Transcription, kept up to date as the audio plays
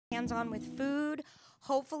hands-on with food.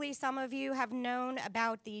 Hopefully some of you have known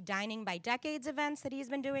about the Dining by Decades events that he's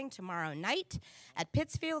been doing tomorrow night at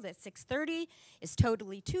Pittsfield at 6:30. It's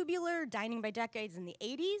totally tubular, Dining by Decades in the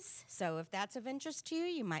 80s. So if that's of interest to you,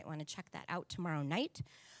 you might want to check that out tomorrow night.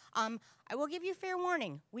 I will give you fair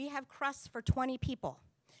warning. We have crusts for 20 people.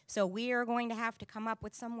 So we are going to have to come up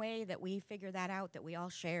with some way that we figure that out, that we all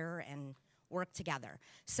share and work together.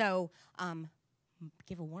 So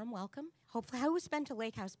give a warm welcome. Hopefully, who's been to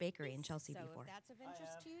Lakehouse Bakery in Chelsea before? If that's of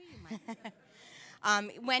interest to you, you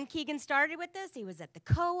might. When Keegan started with this, he was at the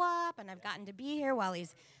co-op, and I've gotten to be here while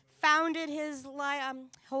he's founded his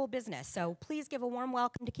whole business. So please give a warm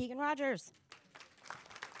welcome to Keegan Rodgers.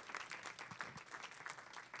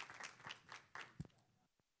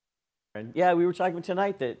 Yeah, we were talking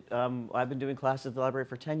tonight that I've been doing classes at the library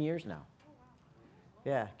for 10 years now.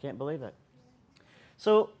 Yeah, can't believe it.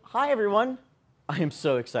 So, hi everyone. I am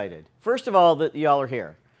so excited. First of all, that y'all are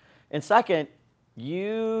here. And second,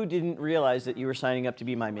 you didn't realize that you were signing up to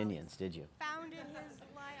be my minions, did you?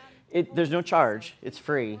 There's no charge. It's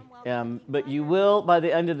free. But you will, by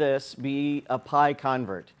the end of this, be a pie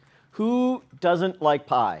convert. Who doesn't like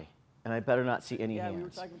pie? And I better not see any hands. We were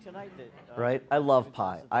talking tonight that, right? I love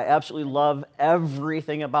pie. I absolutely love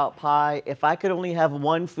everything about pie. If I could only have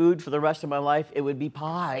one food for the rest of my life, it would be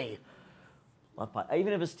pie. Love pie. I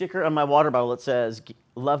even have a sticker on my water bottle that says,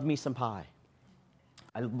 "Love me some pie."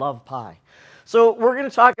 I love pie. So we're going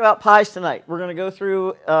to talk about pies tonight. We're going to go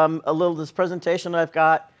through a little of this presentation that I've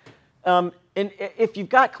got. And if you've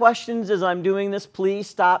got questions as I'm doing this, please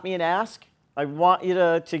stop me and ask. I want you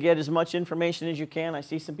to get as much information as you can. I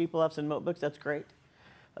see some people have some notebooks. That's great.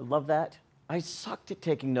 I love that. I sucked at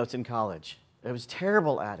taking notes in college. I was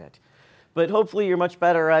terrible at it. But hopefully you're much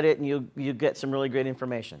better at it and you'll get some really great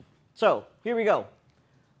information. So here we go.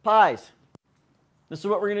 Pies. This is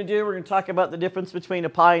what we're going to do. We're going to talk about the difference between a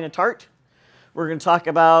pie and a tart. We're going to talk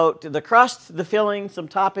about the crust, the filling, some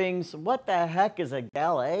toppings. What the heck is a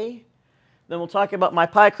galette? Then we'll talk about my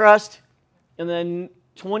pie crust. And then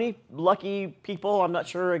 20 lucky people. I'm not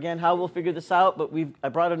sure, again, how we'll figure this out, but I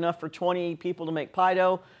brought enough for 20 people to make pie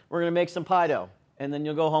dough. We're going to make some pie dough, and then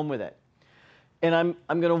you'll go home with it. And I'm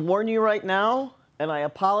going to warn you right now, and I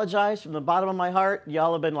apologize from the bottom of my heart,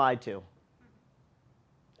 y'all have been lied to.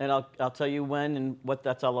 And I'll tell you when and what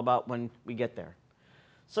that's all about when we get there.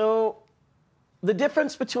 So the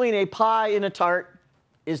difference between a pie and a tart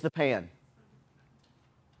is the pan.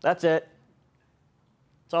 That's it.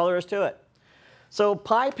 That's all there is to it. So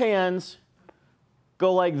pie pans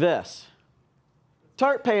go like this.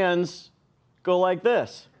 Tart pans go like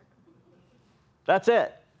this. That's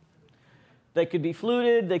it. They could be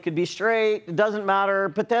fluted, they could be straight, it doesn't matter,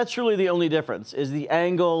 but that's really the only difference, is the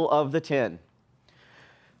angle of the tin.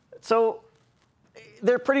 So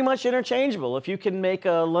they're pretty much interchangeable. If you can make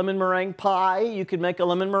a lemon meringue pie, you can make a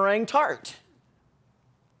lemon meringue tart.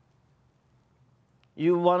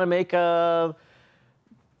 You want to make a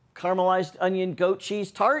caramelized onion goat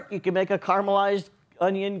cheese tart, you can make a caramelized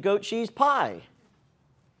onion goat cheese pie.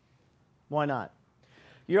 Why not?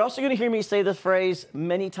 You're also going to hear me say this phrase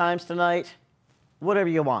many times tonight, whatever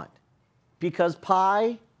you want, because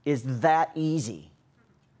pie is that easy.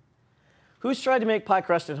 Who's tried to make pie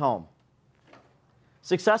crust at home?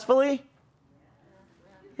 Successfully?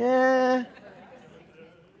 Yeah.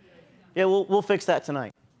 Yeah, we'll fix that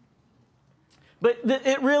tonight. But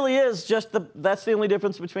it really is just that's the only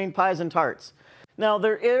difference between pies and tarts. Now,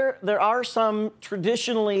 there are some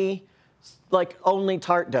traditionally like only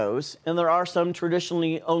tart doughs, and there are some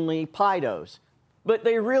traditionally only pie doughs. But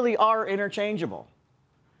they really are interchangeable.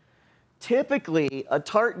 Typically, a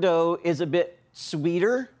tart dough is a bit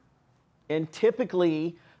sweeter, and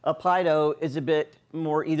typically a pie dough is a bit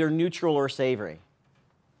more either neutral or savory.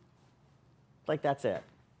 Like that's it.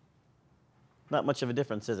 Not much of a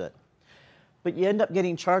difference, is it? But you end up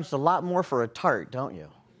getting charged a lot more for a tart, don't you?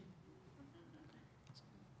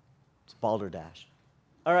 It's balderdash.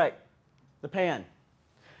 All right, the pan.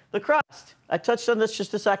 The crust. I touched on this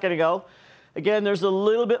just a second ago. Again, there's a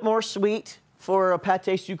little bit more sweet for a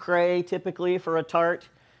pâté sucré, typically for a tart.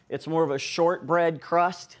 It's more of a shortbread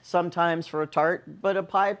crust sometimes for a tart, but a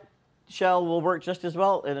pie shell will work just as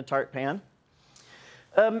well in a tart pan.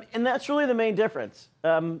 And that's really the main difference.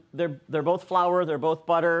 They're both flour, they're both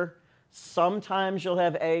butter. Sometimes you'll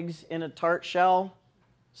have eggs in a tart shell.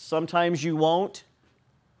 Sometimes you won't.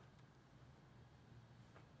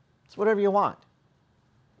 It's whatever you want,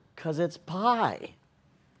 because it's pie.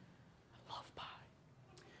 I love pie.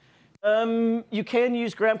 You can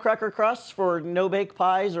use graham cracker crusts for no-bake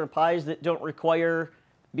pies or pies that don't require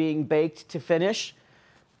being baked to finish.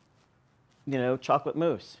 You know, chocolate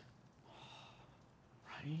mousse.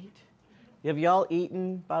 Right. Right? Have y'all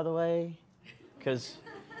eaten, by the way? Because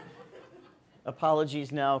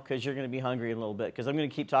apologies now, because you're going to be hungry in a little bit, because I'm going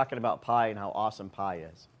to keep talking about pie and how awesome pie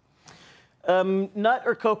is. Nut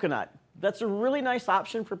or coconut? That's a really nice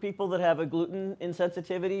option for people that have a gluten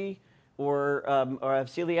insensitivity or have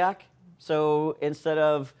celiac. So instead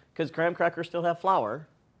of, because graham crackers still have flour,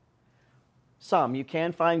 you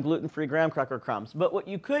can find gluten-free graham cracker crumbs. But what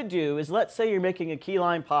you could do is, let's say you're making a key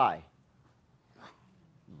lime pie,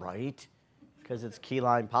 right? Because it's key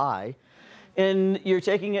lime pie. And you're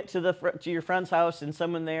taking it to your friend's house, and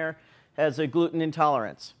someone there has a gluten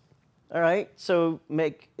intolerance. All right, so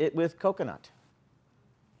make it with coconut.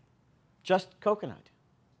 Just coconut.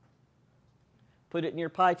 Put it in your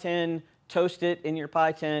pie tin, toast it in your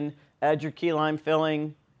pie tin, add your key lime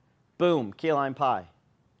filling, boom, key lime pie.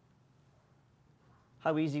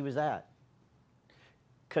 How easy was that?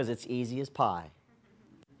 Because it's easy as pie.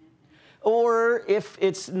 Or if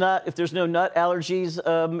there's no nut allergies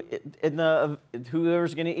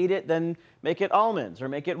whoever's going to eat it, then make it almonds or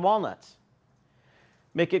make it walnuts.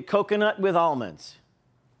 Make it coconut with almonds.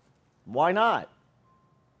 Why not?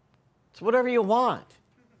 It's whatever you want,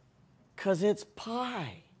 because it's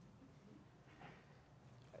pie.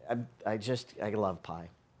 I love pie.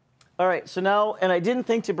 All right, so now, and I didn't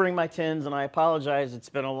think to bring my tins, and I apologize, it's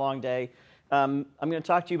been a long day. I'm going to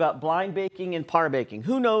talk to you about blind baking and par baking.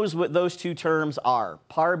 Who knows what those two terms are,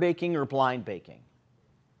 par baking or blind baking?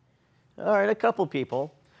 All right, a couple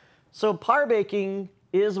people. So par baking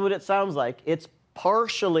is what it sounds like. It's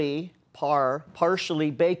partially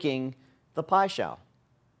baking the pie shell.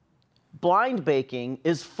 Blind baking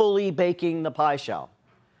is fully baking the pie shell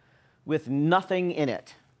with nothing in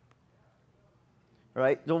it.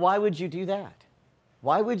 Right? So why would you do that?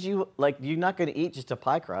 Why would you, you're not going to eat just a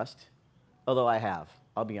pie crust, although I have,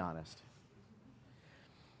 I'll be honest.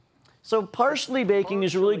 So partially baking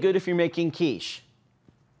is really good if you're making quiche.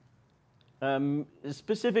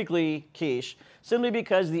 Specifically quiche, simply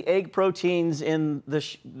because the egg proteins in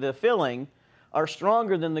the filling are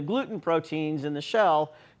stronger than the gluten proteins in the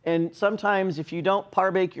shell, and sometimes if you don't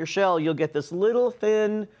par bake your shell, you'll get this little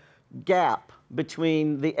thin gap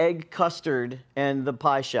between the egg custard and the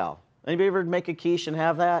pie shell. Anybody ever make a quiche and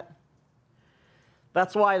have that?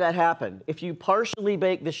 That's why that happened. If you partially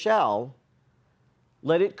bake the shell,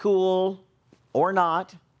 let it cool or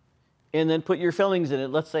not, and then put your fillings in it.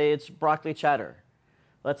 Let's say it's broccoli cheddar.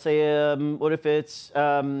 Let's say, what if it's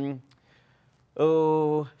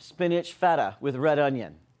spinach feta with red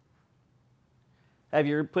onion? Have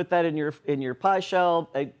you put that in your pie shell,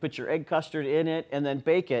 put your egg custard in it, and then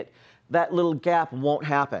bake it. That little gap won't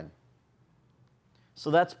happen.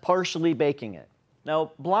 So that's partially baking it.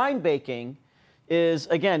 Now, blind baking is,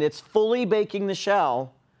 again, it's fully baking the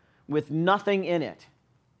shell with nothing in it.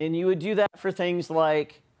 And you would do that for things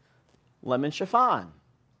like lemon chiffon,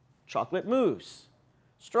 chocolate mousse,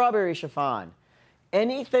 strawberry chiffon,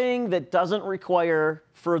 anything that doesn't require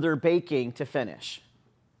further baking to finish.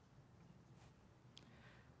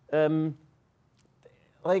 There's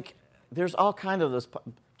all kinds of those.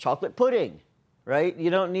 Chocolate pudding, right? You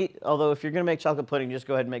don't need, although if you're going to make chocolate pudding, just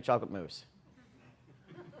go ahead and make chocolate mousse.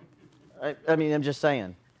 I mean, I'm just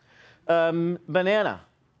saying. Banana,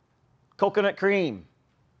 coconut cream,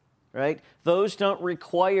 right? Those don't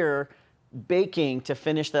require baking to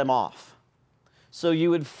finish them off. So you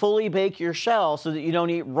would fully bake your shell so that you don't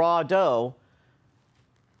eat raw dough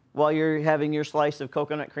while you're having your slice of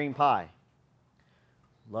coconut cream pie.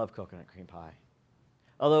 Love coconut cream pie.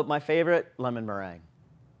 Although my favorite, lemon meringue.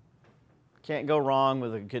 Can't go wrong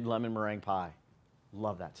with a good lemon meringue pie.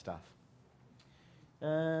 Love that stuff.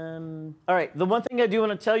 All right, the one thing I do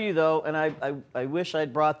want to tell you, though, and I wish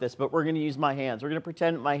I'd brought this, but we're going to use my hands. We're going to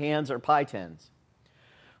pretend that my hands are pie tins.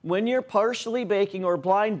 When you're partially baking or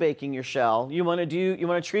blind baking your shell, you want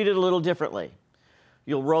to treat it a little differently.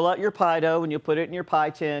 You'll roll out your pie dough, and you'll put it in your pie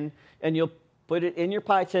tin, and you'll put it in your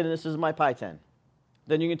pie tin, and this is my pie tin.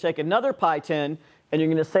 Then you're going to take another pie tin, and you're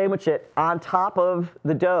going to sandwich it on top of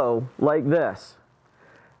the dough like this.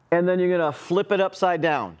 And then you're going to flip it upside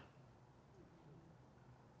down.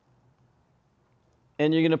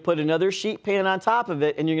 And you're going to put another sheet pan on top of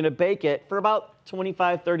it, and you're going to bake it for about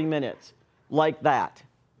 25, 30 minutes, like that.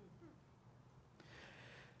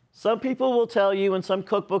 Some people will tell you, and some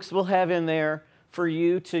cookbooks will have in there, for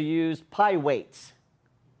you to use pie weights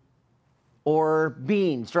or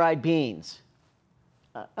beans, dried beans.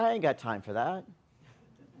 I ain't got time for that.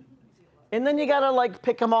 And then you gotta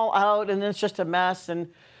pick them all out, and then it's just a mess.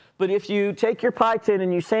 But if you take your pie tin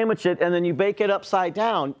and you sandwich it and then you bake it upside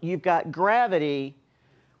down, you've got gravity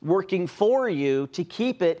working for you to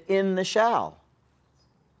keep it in the shell.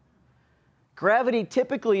 Gravity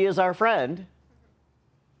typically is our friend,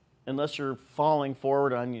 unless you're falling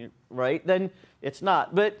forward on you, right? Then it's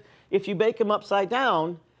not. But if you bake them upside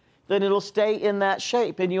down, then it'll stay in that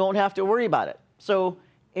shape and you won't have to worry about it. So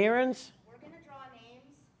Aaron's. We're going to draw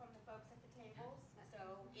names from the folks at the tables.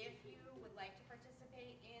 So if you would like to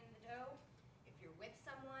participate in the dough, if you're with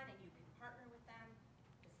someone and you can partner with them,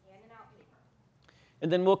 just handing out paper.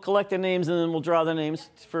 And then we'll collect the names and then we'll draw the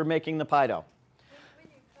names for making the pie dough. When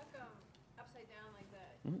you cook them upside down like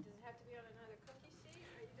that, does it have to be on another cookie sheet?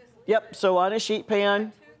 Or you just Yep, so on a sheet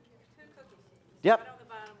pan. two cookie sheets. Yep. One on the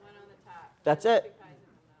bottom, one on the top. That's it.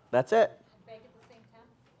 That's it. Bake at the same time?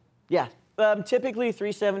 Yeah, typically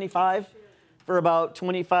 375 for about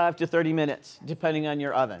 25 to 30 minutes, depending on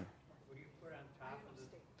your oven. What do you put on top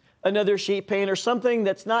of it? Another sheet pan or something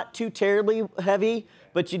that's not too terribly heavy,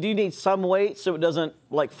 but you do need some weight so it doesn't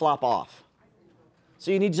like flop off.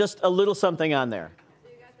 So you need just a little something on there. So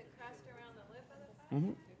you got the crust around the lip of the pie?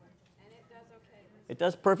 And it does okay. It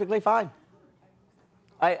does perfectly fine.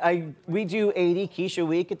 We do 80 quiche a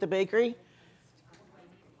week at the bakery,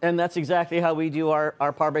 and that's exactly how we do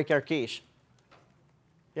our par-baked quiche.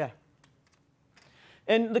 Yeah.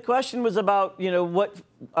 And the question was about, you know,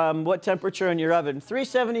 what temperature in your oven.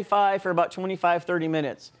 375 for about 25, 30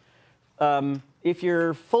 minutes. If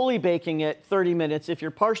you're fully baking it, 30 minutes. If you're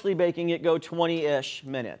partially baking it, go 20-ish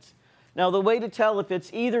minutes. Now, the way to tell if it's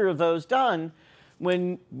either of those done,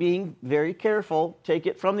 when being very careful, take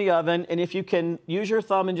it from the oven, and if you can use your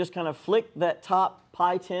thumb and just kind of flick that top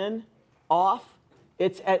pie tin off,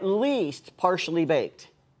 it's at least partially baked.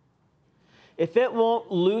 If it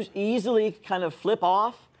won't easily kind of flip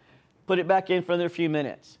off, put it back in for another few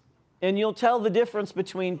minutes. And you'll tell the difference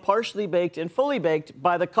between partially baked and fully baked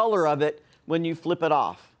by the color of it when you flip it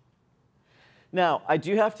off. Now, I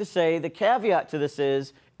do have to say the caveat to this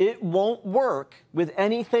is it won't work with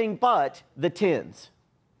anything but the tins.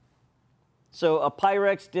 So a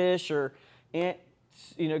Pyrex dish or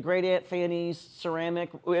great Aunt Fanny's ceramic,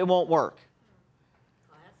 it won't work.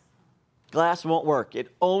 Glass won't work. It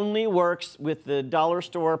only works with the dollar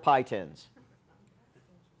store pie tins.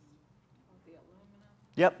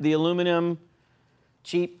 Yep, the aluminum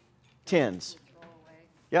cheap tins.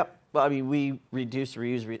 Yep. Well, I mean, we reduce,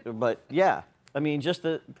 reuse, but yeah, I mean, just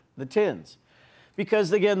the tins.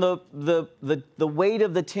 Because again, the weight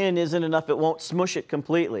of the tin isn't enough. It won't smush it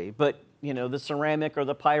completely. But you know, the ceramic or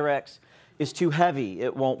the Pyrex is too heavy.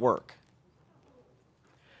 It won't work.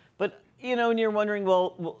 But you know, and you're wondering,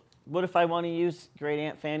 well, what if I want to use Great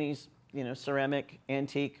Aunt Fanny's, you know, ceramic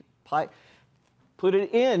antique pie? Put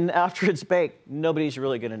it in after it's baked. Nobody's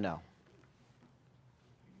really going to know.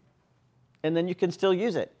 And then you can still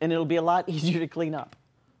use it, and it'll be a lot easier to clean up.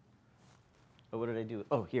 But what did I do?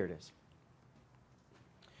 Oh, here it is.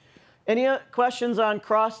 Any questions on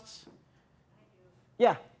crusts?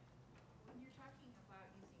 Yeah. When you're talking about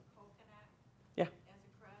using coconut Yeah. as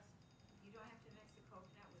a crust, you don't have to mix the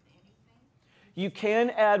coconut with anything? You can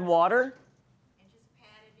add water. And just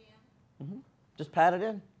pat it in? Just pat it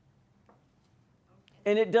in.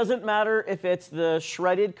 And it doesn't matter if it's the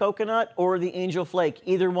shredded coconut or the angel flake.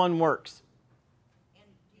 Either one works. And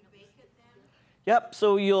do you bake it then? Yep.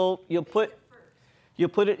 So you'll Bake it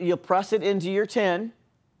first. you'll press it into your tin,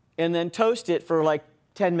 and then toast it for like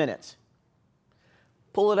 10 minutes.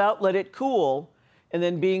 Pull it out, let it cool, and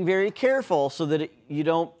then being very careful so that you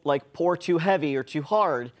don't like pour too heavy or too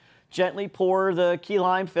hard. Gently pour the key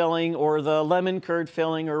lime filling or the lemon curd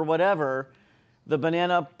filling or whatever, the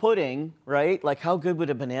banana pudding, right? Like how good would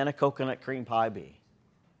a banana coconut cream pie be?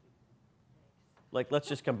 Like let's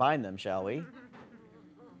just combine them, shall we?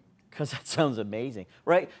 Because that sounds amazing,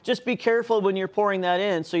 right? Just be careful when you're pouring that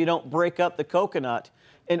in so you don't break up the coconut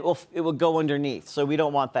and it will go underneath. So we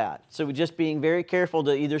don't want that. So we're just being very careful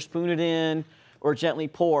to either spoon it in or gently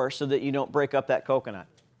pour so that you don't break up that coconut.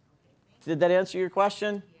 Did that answer your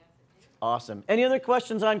question? Awesome. Any other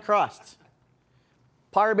questions on crusts?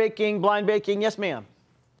 Par baking, blind baking? Yes, ma'am.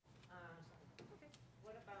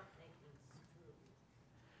 What about making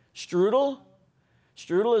strudel?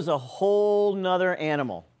 Strudel is a whole nother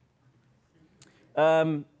animal.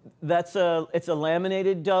 It's a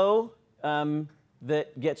laminated dough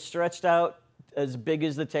that gets stretched out as big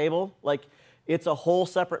as the table. Like it's a whole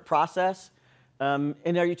separate process. And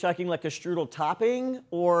are you talking like a strudel topping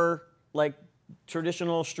or like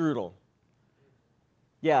traditional strudel?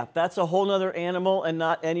 Yeah, that's a whole nother animal and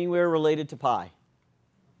not anywhere related to pie.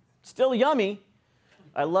 Still yummy.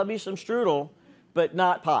 I love me some strudel, but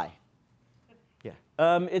not pie. Yeah.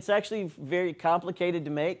 It's actually very complicated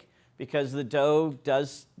to make because the dough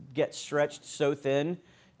does get stretched so thin.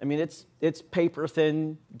 I mean, it's paper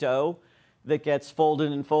thin dough, that gets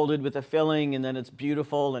folded and folded with a filling, and then it's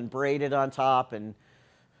beautiful and braided on top and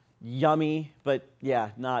yummy, but yeah,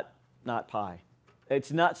 not pie.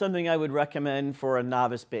 It's not something I would recommend for a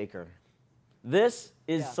novice baker. This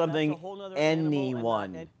is something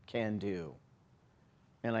anyone can do,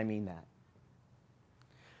 and I mean that.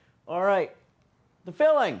 All right, the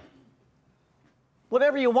filling.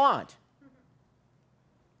 Whatever you want,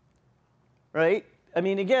 right? I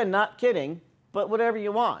mean, again, not kidding, but whatever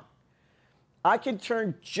you want. I can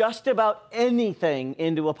turn just about anything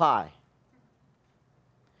into a pie,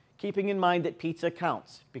 keeping in mind that pizza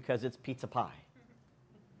counts because it's pizza pie,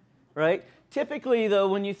 right? Typically, though,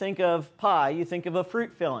 when you think of pie, you think of a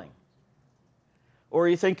fruit filling, or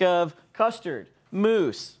you think of custard,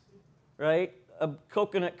 mousse, right? A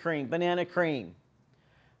coconut cream, banana cream.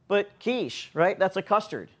 But quiche, right? That's a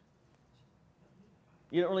custard.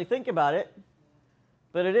 You don't really think about it,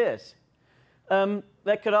 but it is.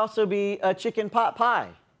 That could also be a chicken pot pie.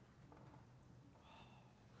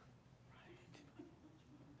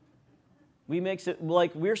 We mix it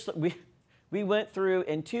like we went through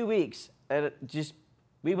in 2 weeks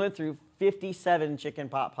we went through 57 chicken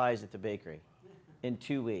pot pies at the bakery in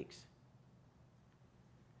 2 weeks.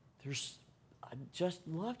 I just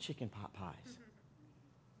love chicken pot pies.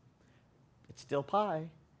 It's still pie.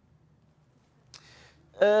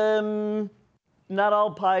 Not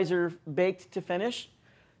all pies are baked to finish.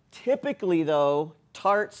 Typically, though,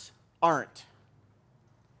 tarts aren't.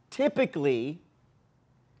 Typically,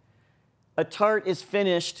 a tart is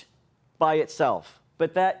finished by itself.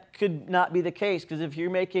 But that could not be the case, because if you're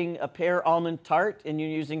making a pear almond tart and you're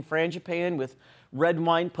using frangipane with red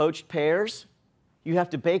wine poached pears, you have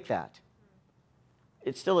to bake that.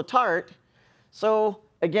 It's still a tart. So,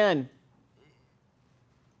 again,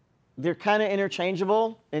 they're kind of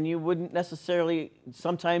interchangeable, and you wouldn't necessarily,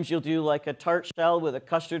 sometimes you'll do like a tart shell with a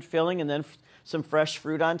custard filling and then some fresh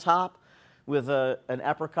fruit on top with an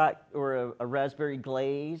apricot or a raspberry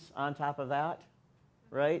glaze on top of that,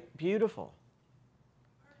 right? Beautiful.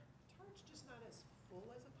 Are tarts just not as full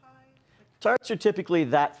as a pie? Tarts are typically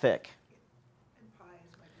that thick. And pies,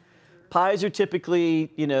 like Pies are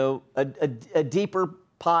typically, you know, a deeper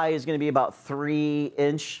pie is going to be about 3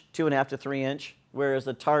 inch, 2.5 to 3 inch. Whereas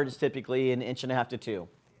a tart is typically 1.5 inches to 2.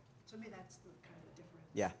 So maybe that's the kind of difference.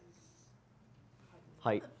 Yeah.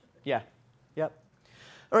 Height. Yeah. Yep.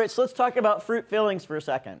 All right, so let's talk about fruit fillings for a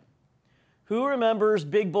second. Who remembers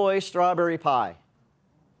Big Boy strawberry pie?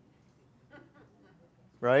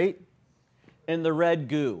 Right? And the red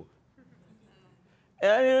goo.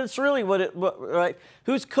 And it's really right?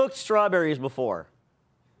 Who's cooked strawberries before?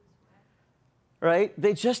 Right?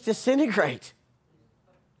 They just disintegrate.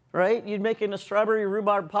 Right? You'd make a strawberry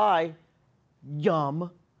rhubarb pie.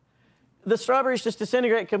 Yum. The strawberries just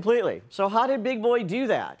disintegrate completely. So how did Big Boy do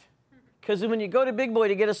that? Because when you go to Big Boy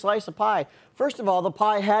to get a slice of pie, first of all, the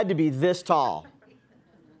pie had to be this tall.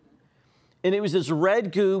 And it was this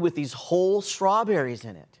red goo with these whole strawberries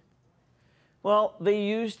in it. Well, they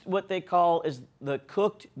used what they call is the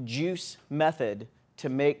cooked juice method to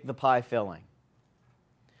make the pie filling.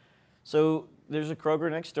 So there's a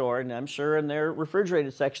Kroger next door, and I'm sure in their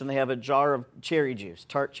refrigerated section they have a jar of cherry juice,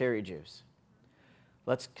 tart cherry juice.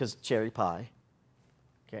 Because cherry pie,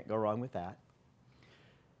 can't go wrong with that.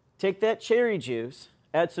 Take that cherry juice,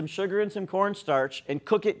 add some sugar and some cornstarch, and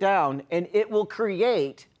cook it down, and it will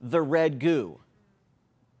create the red goo.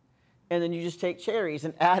 And then you just take cherries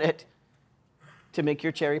and add it to make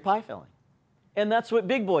your cherry pie filling. And that's what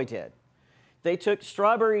Big Boy did. They took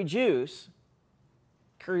strawberry juice,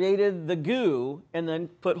 created the goo, and then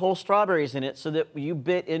put whole strawberries in it so that you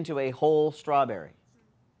bit into a whole strawberry.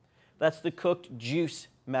 That's the cooked juice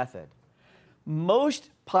method. Most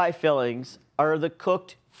pie fillings are the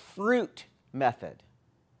cooked fruit method.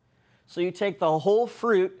 So you take the whole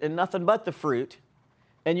fruit and nothing but the fruit,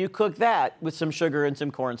 and you cook that with some sugar and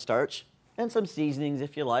some cornstarch and some seasonings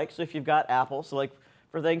if you like. So if you've got apples, so like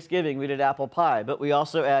for Thanksgiving we did apple pie, but we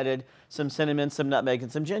also added some cinnamon, some nutmeg,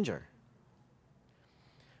 and some ginger.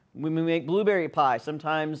 When we make blueberry pie,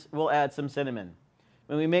 sometimes we'll add some cinnamon.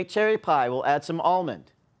 When we make cherry pie, we'll add some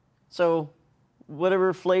almond. So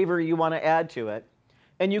whatever flavor you want to add to it.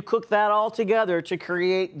 And you cook that all together to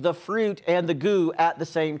create the fruit and the goo at the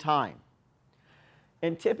same time.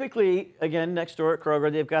 And typically, again, next door at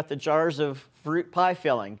Kroger, they've got the jars of fruit pie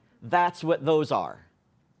filling. That's what those are.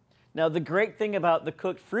 Now, the great thing about the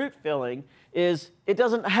cooked fruit filling is it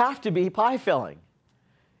doesn't have to be pie filling.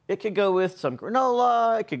 It could go with some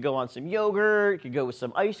granola, it could go on some yogurt, it could go with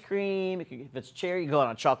some ice cream, if it's cherry, it could go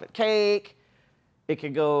on a chocolate cake. It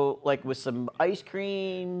could go like with some ice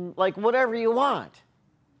cream, like whatever you want.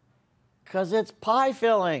 Because it's pie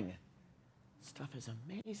filling. Stuff is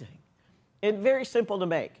amazing and very simple to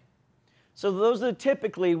make. So those are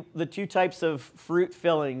typically the two types of fruit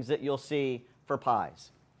fillings that you'll see for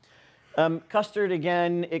pies. Custard,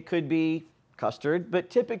 again, it could be custard, but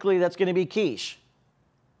typically that's going to be quiche.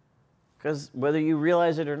 Because whether you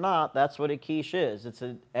realize it or not, that's what a quiche is. It's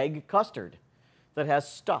an egg custard that has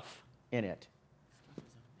stuff in it.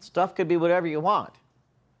 Stuff could be whatever you want.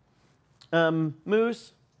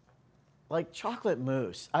 Mousse, like chocolate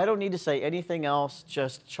mousse. I don't need to say anything else,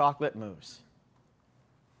 just chocolate mousse.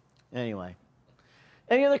 Anyway,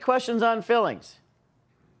 any other questions on fillings?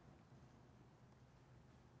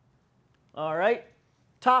 All right,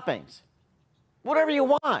 toppings. Whatever you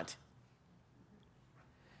want.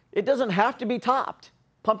 It doesn't have to be topped.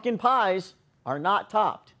 Pumpkin pies are not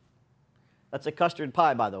topped. That's a custard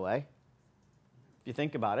pie, by the way, if you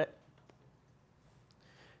think about it.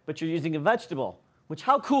 But you're using a vegetable, which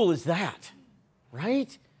how cool is that,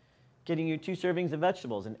 right? Getting your 2 servings of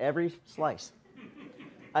vegetables in every slice.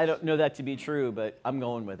 I don't know that to be true, but I'm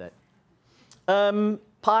going with it.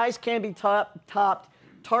 Pies can be topped.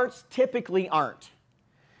 Tarts typically aren't.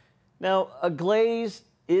 Now, a glaze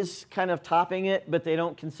is kind of topping it, but they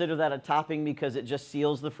don't consider that a topping because it just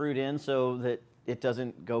seals the fruit in so that it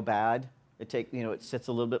doesn't go bad. It sits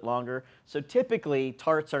a little bit longer. So typically,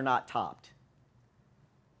 tarts are not topped.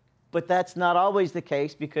 But that's not always the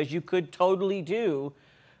case because you could totally do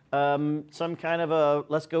some kind of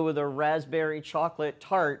let's go with a raspberry chocolate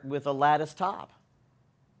tart with a lattice top.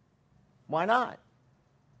 Why not?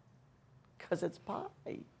 Because it's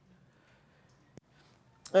pie.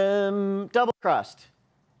 Double crust.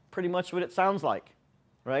 Pretty much what it sounds like,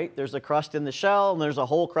 right? There's a crust in the shell and there's a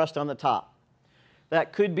whole crust on the top.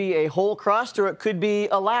 That could be a whole crust or it could be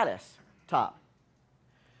a lattice top.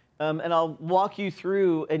 And I'll walk you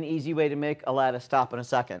through an easy way to make a lattice top in a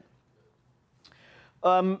second.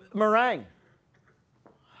 Meringue.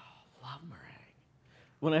 Oh, love meringue.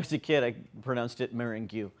 When I was a kid, I pronounced it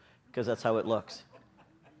meringue because that's how it looks.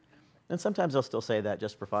 And sometimes I'll still say that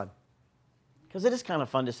just for fun. Because it is kind of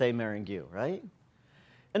fun to say meringue, right?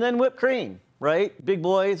 And then whipped cream, right? Big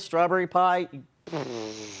boy, strawberry pie,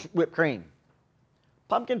 whipped cream.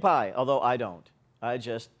 Pumpkin pie, although I don't. I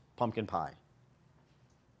just pumpkin pie.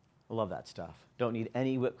 I love that stuff. Don't need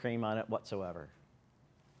any whipped cream on it whatsoever.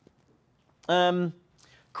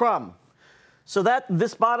 Crumb. So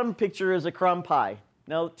this bottom picture is a crumb pie.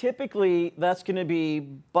 Now, typically, that's going to be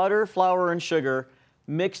butter, flour, and sugar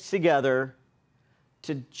mixed together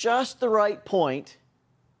to just the right point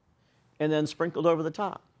and then sprinkled over the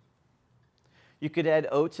top. You could add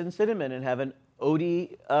oats and cinnamon and have an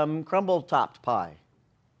oaty crumble-topped pie.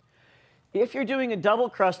 If you're doing a double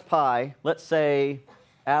crust pie, let's say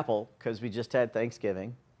apple, because we just had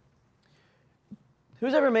Thanksgiving.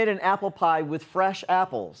 Who's ever made an apple pie with fresh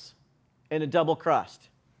apples in a double crust?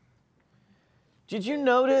 Did you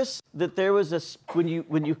notice that there was when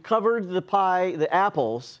you covered the pie, the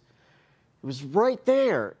apples, it was right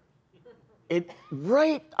there.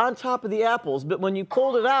 Right on top of the apples, but when you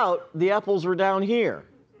pulled it out, the apples were down here.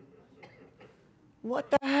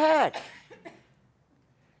 What the heck?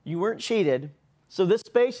 You weren't cheated. So this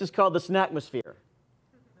space is called the snackmosphere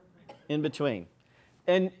in between.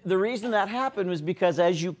 And the reason that happened was because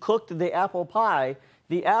as you cooked the apple pie,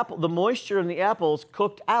 the moisture in the apples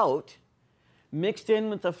cooked out, mixed in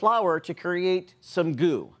with the flour to create some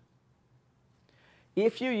goo.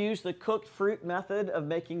 If you use the cooked fruit method of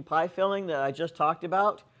making pie filling that I just talked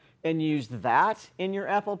about and use that in your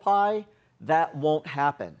apple pie, that won't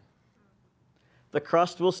happen. The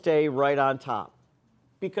crust will stay right on top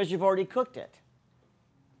because you've already cooked it.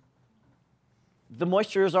 The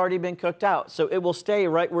moisture has already been cooked out, so it will stay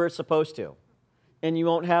right where it's supposed to. And you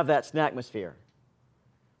won't have that snackmosphere,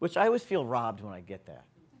 which I always feel robbed when I get that,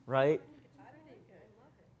 right?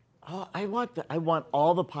 Oh, I want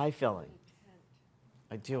all the pie filling.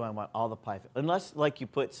 I do. I want all the pie. Unless, like, you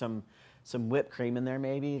put some whipped cream in there,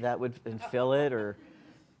 maybe that would fill it.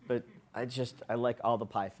 But I like all the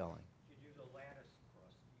pie filling. You do the lattice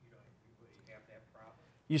crust. You have that problem.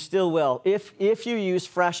 You still will if you use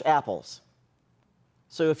fresh apples.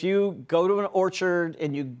 So if you go to an orchard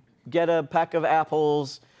and you get a peck of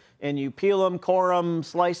apples and you peel them, core them,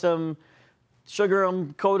 slice them, sugar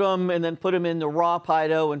them, coat them, and then put them in the raw pie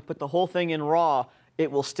dough and put the whole thing in raw,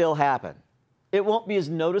 it will still happen. It won't be as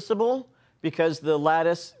noticeable because the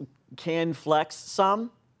lattice can flex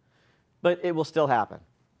some, but it will still happen.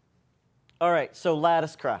 All right, so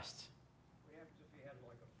lattice crusts. What happens if you had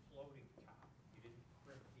like a floating top? You didn't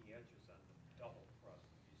crimp the edges on the double crust.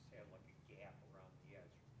 You just had like a gap around the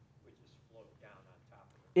edge, which just float down on top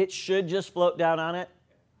of it. It should just float down on it.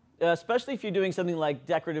 especially if you're doing something like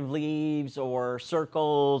decorative leaves or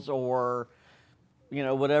circles or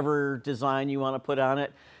whatever design you want to put on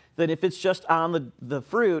it, then if it's just on the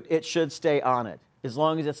fruit, it should stay on it, as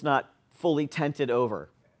long as it's not fully tented over.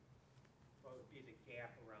 Well, it would be the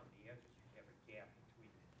gap around the edges. You have a gap between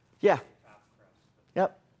Yeah. the top crust.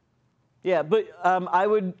 Yep. Yeah, but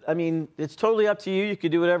it's totally up to you. You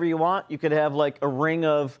could do whatever you want. You could have like a ring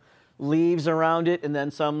of leaves around it and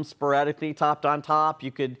then some sporadically topped on top.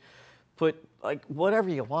 You could put like whatever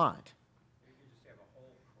you want. You could just have a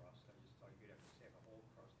whole crust. I just thought you'd have to have a whole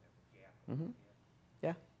crust and have a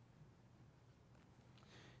gap.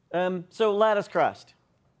 Yeah. So lattice crust.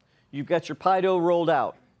 You've got your pie dough rolled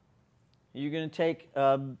out. You're going to take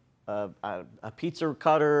a pizza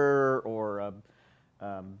cutter or a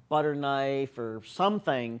butter knife or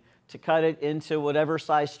something to cut it into whatever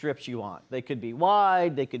size strips you want. They could be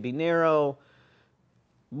wide, they could be narrow,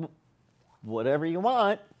 whatever you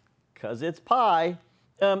want, because it's pie.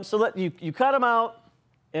 So you cut them out,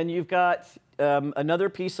 and you've got another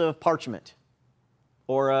piece of parchment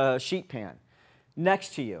or a sheet pan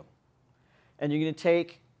next to you. And you're going to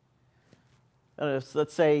take,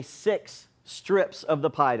 let's say, 6 strips of the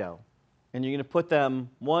pie dough. And you're going to put them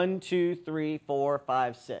 1, 2, 3, 4,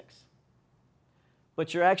 5, 6.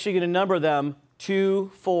 But you're actually going to number them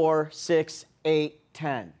 2, 4, 6, 8,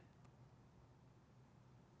 10.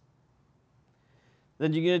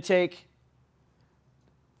 Then you're going to take,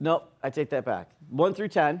 nope, I take that back. 1 through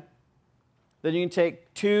 10. Then you can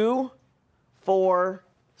take 2, 4,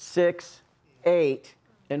 6, 8,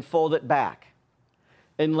 and fold it back.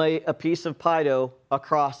 And lay a piece of pie dough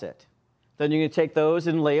across it. Then you're going to take those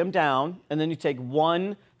and lay them down. And then you take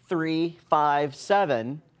 1, 3, 5,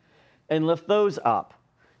 7, and lift those up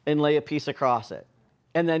and lay a piece across it.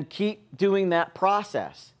 And then keep doing that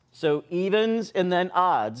process. So evens and then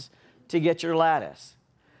odds to get your lattice.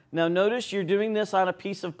 Now notice you're doing this on a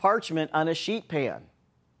piece of parchment on a sheet pan,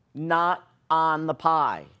 not on the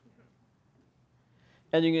pie.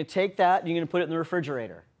 And you're going to take that and you're going to put it in the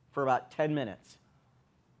refrigerator for about 10 minutes.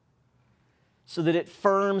 So that it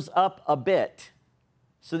firms up a bit,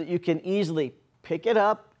 so that you can easily pick it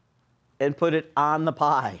up and put it on the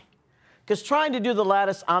pie. Because trying to do the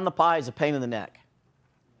lattice on the pie is a pain in the neck.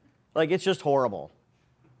 Like, it's just horrible.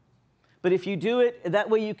 But if you do it, that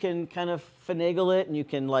way you can kind of finagle it, and you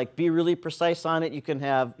can like be really precise on it. You can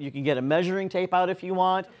get a measuring tape out if you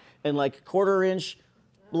want, and like 1/4-inch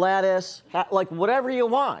lattice, like whatever you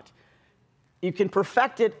want. You can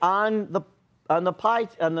perfect it on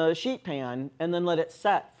the sheet pan, and then let it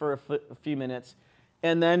set for a few minutes,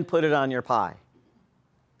 and then put it on your pie.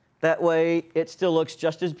 That way, it still looks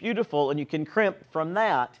just as beautiful, and you can crimp from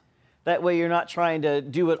that. That way, you're not trying to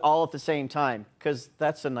do it all at the same time, because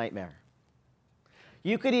that's a nightmare.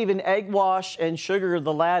 You could even egg wash and sugar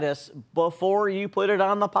the lattice before you put it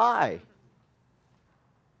on the pie.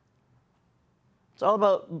 It's all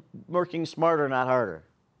about working smarter, not harder.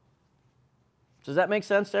 Does that make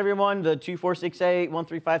sense to everyone? The 2, 4, 6, 8, 1,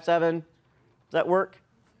 3, 5, 7. Does that work?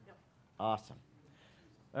 Yep. Awesome.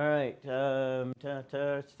 All right.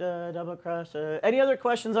 Double crust. Any other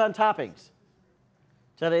questions on toppings?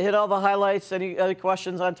 Did I hit all the highlights? Any other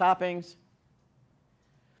questions on toppings?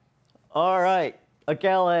 All right. A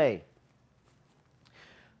galette.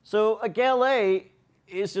 So a galette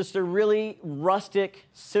is just a really rustic,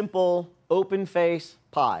 simple, open-face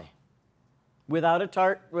pie. Without a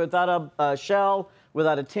tart, without a shell,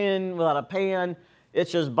 without a tin, without a pan.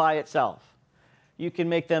 It's just by itself. You can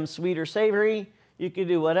make them sweet or savory. You can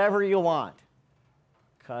do whatever you want,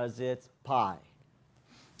 because it's pie.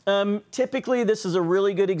 Typically, this is a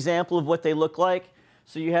really good example of what they look like.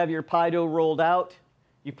 So you have your pie dough rolled out.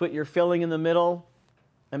 You put your filling in the middle.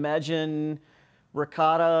 Imagine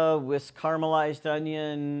ricotta with caramelized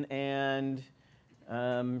onion and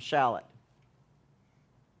shallot.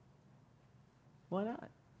 Why not?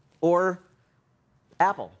 Or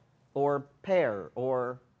apple, or pear,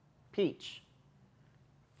 or peach.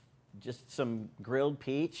 Just some grilled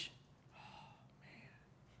peach. Oh, man.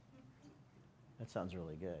 That sounds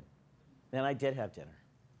really good. And I did have dinner.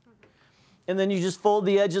 And then you just fold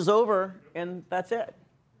the edges over, and that's it.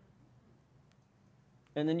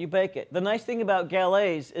 And then you bake it. The nice thing about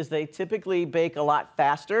galettes is they typically bake a lot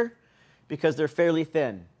faster because they're fairly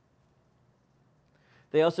thin.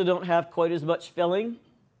 They also don't have quite as much filling.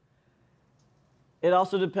 It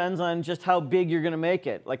also depends on just how big you're going to make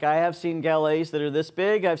it. Like, I have seen galettes that are this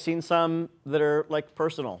big. I've seen some that are like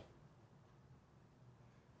personal.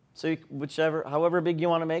 So however big you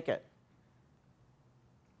want to make it.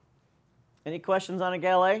 Any questions on a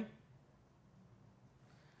galette?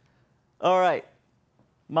 All right.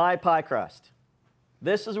 My pie crust.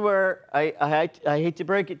 This is where I hate to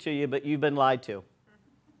break it to you, but you've been lied to.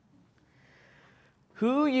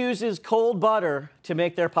 Who uses cold butter to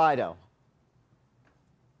make their pie dough?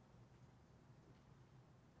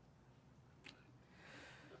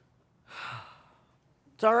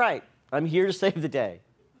 It's all right. I'm here to save the day.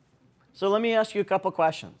 So let me ask you a couple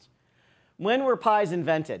questions. When were pies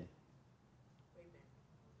invented?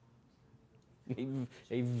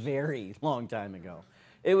 A very long time ago.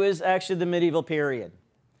 It was actually the medieval period.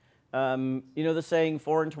 You know the saying,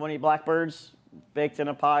 4 and 20 blackbirds baked in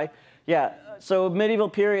a pie? Yeah, so medieval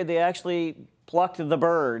period, they actually plucked the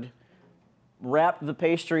bird, wrapped the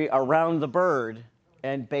pastry around the bird,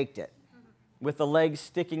 and baked it with the legs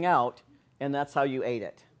sticking out, and that's how you ate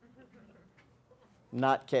it.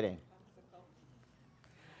 Not kidding.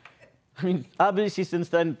 I mean, obviously, since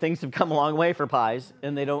then, things have come a long way for pies,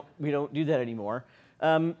 and we don't do that anymore.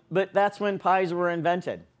 But that's when pies were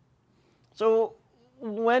invented. So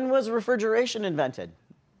when was refrigeration invented?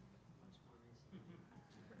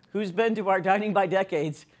 Who's been to our dining by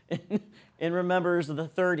decades and remembers the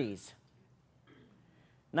 30s?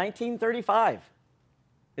 1935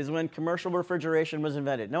 is when commercial refrigeration was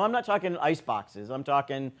invented. Now, I'm not talking ice boxes. I'm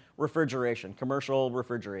talking refrigeration, commercial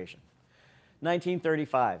refrigeration.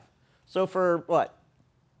 1935. So for what?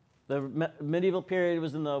 The medieval period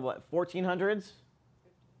was in the, what, 1400s?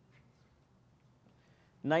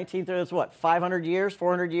 1930s, that's what, 500 years,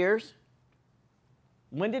 400 years?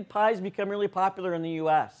 When did pies become really popular in the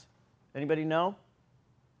U.S.? Anybody know?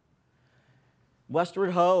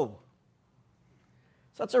 Westward ho.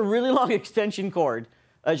 So that's a really long extension cord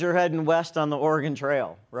as you're heading west on the Oregon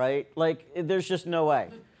Trail, right? Like, there's just no way.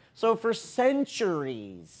 So for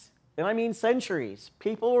centuries, and I mean centuries,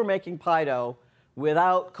 people were making pie dough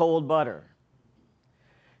without cold butter.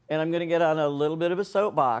 And I'm going to get on a little bit of a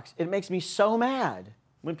soapbox. It makes me so mad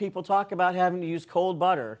when people talk about having to use cold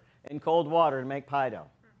butter and cold water to make pie dough.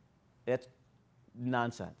 It's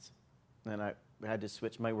nonsense. And I had to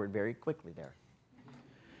switch my word very quickly there.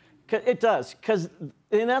 It does,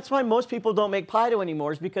 and that's why most people don't make pie dough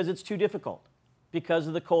anymore, is because it's too difficult, because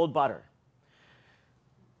of the cold butter.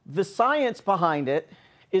 The science behind it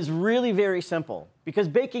is really very simple, because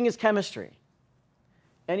baking is chemistry.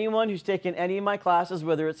 Anyone who's taken any of my classes,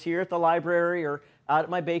 whether it's here at the library or out at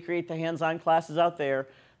my bakery at the hands-on classes out there,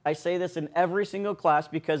 I say this in every single class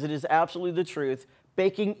because it is absolutely the truth.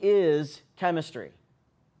 Baking is chemistry.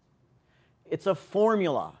 It's a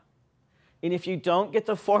formula. And if you don't get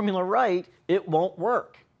the formula right, it won't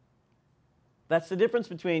work. That's the difference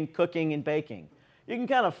between cooking and baking. You can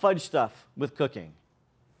kind of fudge stuff with cooking.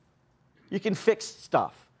 You can fix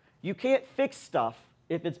stuff. You can't fix stuff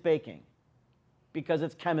if it's baking because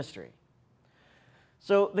it's chemistry.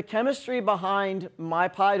 So the chemistry behind my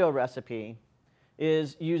pie dough recipe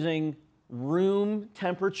is using room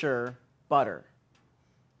temperature butter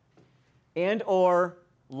and or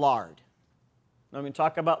lard. Now, I'm going to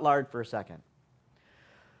talk about lard for a second.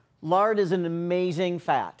 Lard is an amazing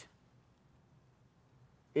fat.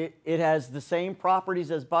 It has the same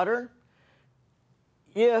properties as butter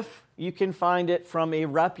if you can find it from a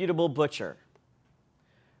reputable butcher.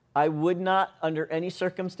 I would not, under any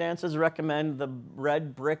circumstances, recommend the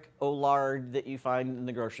red brick o' lard that you find in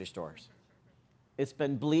the grocery stores. It's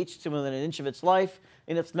been bleached to within an inch of its life,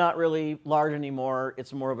 and it's not really lard anymore.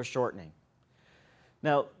 It's more of a shortening.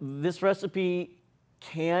 Now, this recipe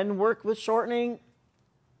can work with shortening,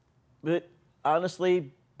 but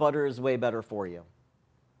honestly, butter is way better for you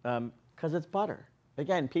because it's butter.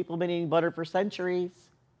 Again, people have been eating butter for centuries.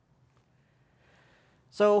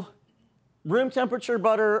 So room temperature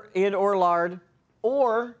butter and or lard,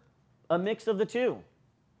 or a mix of the two.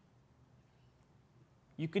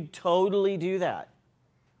 You could totally do that.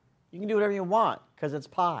 You can do whatever you want because it's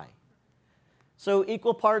pie. So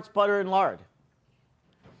equal parts butter and lard.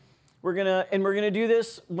 We're gonna do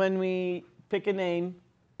this when we pick a name,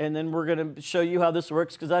 and then we're gonna show you how this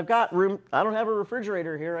works because I've got room. I don't have a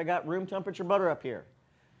refrigerator here. I got room temperature butter up here,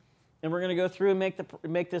 and we're gonna go through and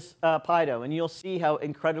make this pie dough, and you'll see how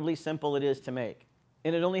incredibly simple it is to make.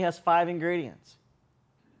 And it only has 5 ingredients,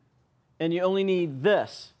 and you only need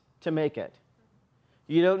this to make it.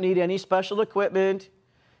 You don't need any special equipment.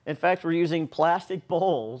 In fact, we're using plastic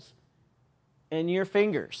bowls and your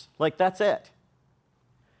fingers. Like, that's it.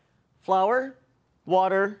 Flour,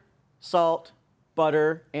 water, salt,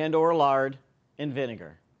 butter, and or lard, and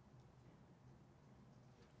vinegar.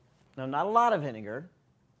 Now, not a lot of vinegar,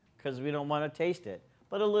 because we don't want to taste it,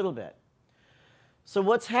 but a little bit. So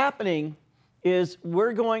what's happening is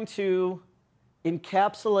we're going to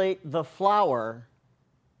encapsulate the flour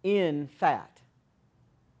in fat.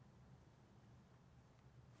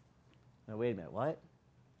 Now, wait a minute, what?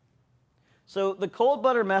 So the cold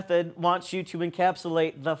butter method wants you to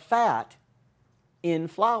encapsulate the fat in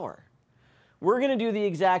flour. We're going to do the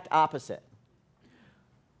exact opposite.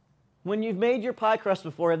 When you've made your pie crust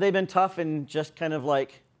before, have they been tough and just kind of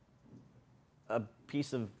like a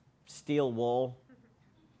piece of steel wool?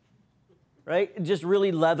 Right? Just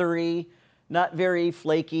really leathery, not very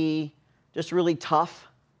flaky, just really tough.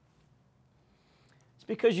 It's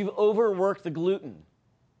because you've overworked the gluten.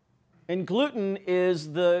 And gluten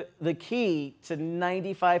is the key to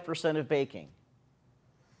 95% of baking.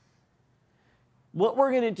 What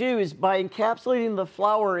we're going to do is by encapsulating the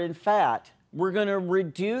flour in fat, we're going to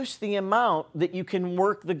reduce the amount that you can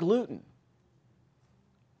work the gluten.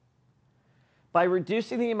 By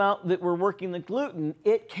reducing the amount that we're working the gluten,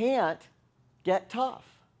 it can't get tough.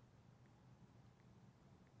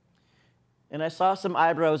 And I saw some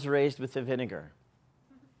eyebrows raised with the vinegar.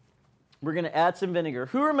 We're going to add some vinegar.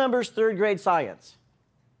 Who remembers third grade science?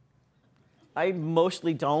 I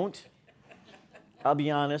mostly don't, I'll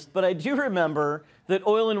be honest, but I do remember that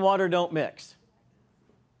oil and water don't mix.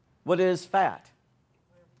 What is fat?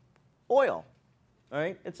 Oil, all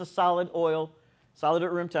right? It's a solid oil, solid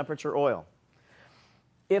at room temperature oil.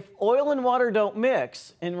 If oil and water don't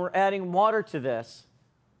mix and we're adding water to this,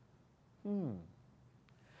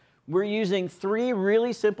 we're using 3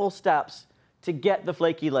 really simple steps to get the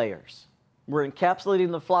flaky layers. We're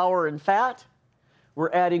encapsulating the flour in fat.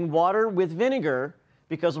 We're adding water with vinegar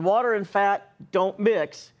because water and fat don't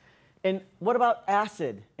mix. And what about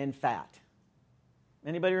acid and fat?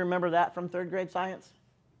 Anybody remember that from third grade science?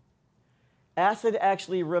 Acid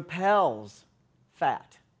actually repels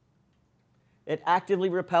fat. It actively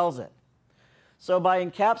repels it. So by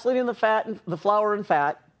encapsulating the flour and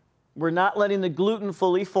fat, we're not letting the gluten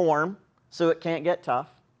fully form so it can't get tough.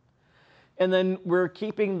 And then we're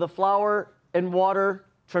keeping the flour and water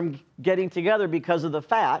from getting together because of the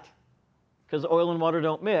fat, because oil and water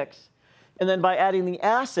don't mix. And then by adding the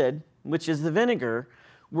acid, which is the vinegar,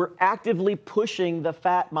 we're actively pushing the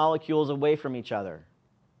fat molecules away from each other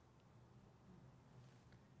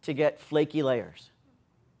to get flaky layers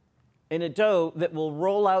in a dough that will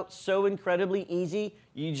roll out so incredibly easy,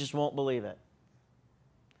 you just won't believe it.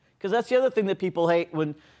 Because that's the other thing that people hate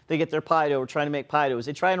when they get their pie dough or trying to make pie dough is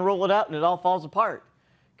they try and roll it out and it all falls apart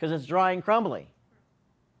because it's dry and crumbly.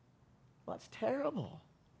 Well, that's terrible.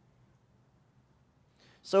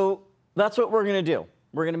 So that's what we're going to do.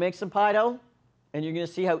 We're going to make some pie dough, and you're going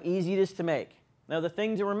to see how easy it is to make. Now, the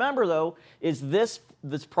thing to remember, though, is this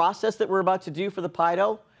process that we're about to do for the pie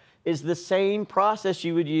dough is the same process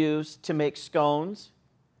you would use to make scones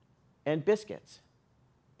and biscuits.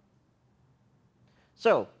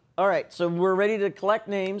 So, all right, so we're ready to collect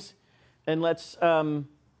names, and let's,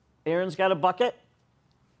 Erin's got a bucket,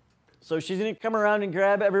 so she's going to come around and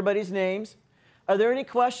grab everybody's names. Are there any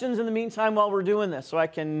questions in the meantime while we're doing this so I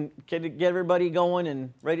can get everybody going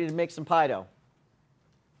and ready to make some pie dough?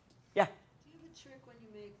 Yeah? Do you have a trick when you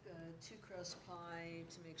make a 2-crust pie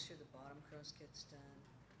to make sure the bottom crust gets done?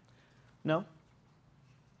 No?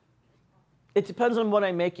 It depends on what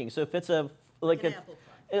I'm making. So if it's like an apple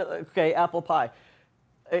pie. Okay, apple pie.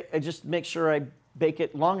 I just make sure I bake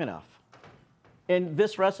it long enough. And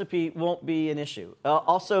this recipe won't be an issue.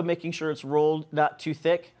 Also making sure it's rolled not too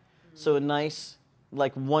thick. So a nice,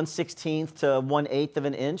 like 1/16 to 1/8 of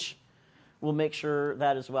an inch. We'll make sure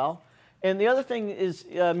that as well. And the other thing is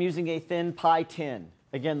using a thin pie tin.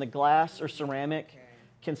 Again, the glass or ceramic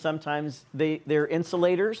can sometimes, they're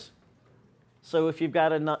insulators. So if you've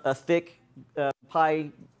got a thick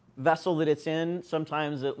pie vessel that it's in,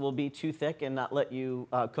 sometimes it will be too thick and not let you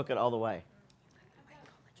cook it all the way.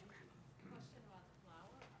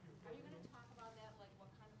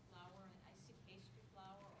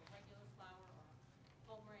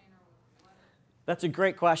 That's a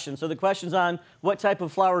great question. So the question's on what type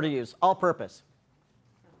of flour to use. All-purpose.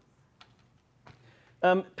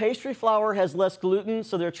 Pastry flour has less gluten,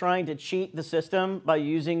 so they're trying to cheat the system by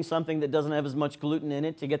using something that doesn't have as much gluten in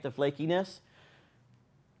it to get the flakiness.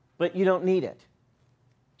 But you don't need it.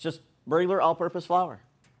 Just regular all-purpose flour.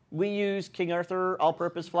 We use King Arthur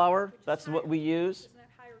all-purpose flour. That's what we use. Isn't that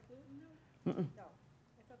higher gluten, though? No.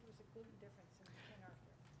 I thought there was a gluten difference in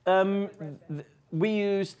King Arthur. We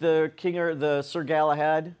use the Sir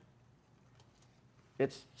Galahad.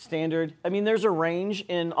 It's standard. I mean, there's a range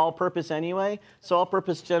in all-purpose anyway. So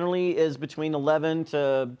all-purpose generally is between 11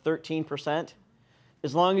 to 13%.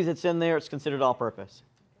 As long as it's in there, it's considered all-purpose.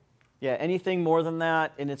 Yeah, anything more than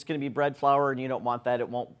that, and it's going to be bread flour, and you don't want that.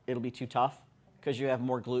 It'll be too tough because you have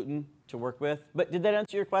more gluten to work with. But did that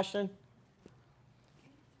answer your question?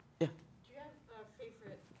 Yeah. Do you have a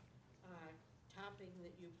favorite topping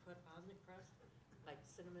that you put on the crust, like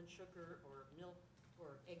cinnamon sugar or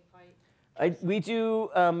We do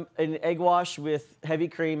an egg wash with heavy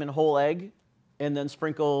cream and whole egg, and then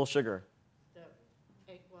sprinkle sugar. The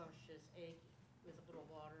egg wash is egg with a little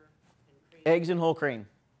water and cream. Eggs and whole cream.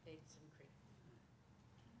 Eggs and cream.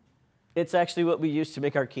 It's actually what we use to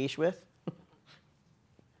make our quiche with.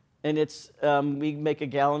 And it's, we make a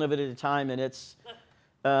gallon of it at a time, and it's,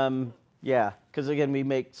 yeah, because again, we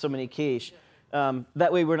make so many quiche.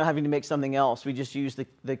 That way we're not having to make something else. We just use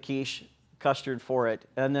the quiche custard for it,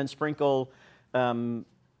 and then sprinkle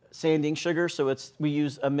sanding sugar. So we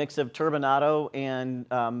use a mix of turbinado and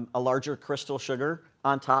a larger crystal sugar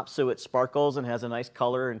on top, so it sparkles and has a nice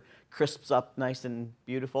color and crisps up nice and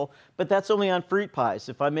beautiful. But that's only on fruit pies.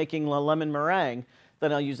 If I'm making a lemon meringue,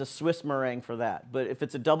 then I'll use a Swiss meringue for that. But if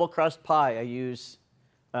it's a double crust pie, I use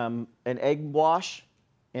an egg wash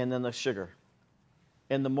and then the sugar.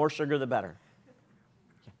 And the more sugar, the better.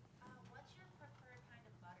 What's your preferred kind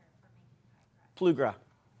of butter for making pie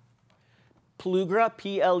crust? Plugra,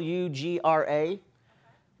 P-L-U-G-R-A.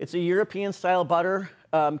 It's a European-style butter.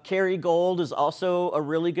 Kerrygold is also a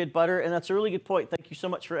really good butter, and that's a really good point. Thank you so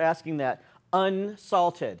much for asking that.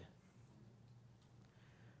 Unsalted.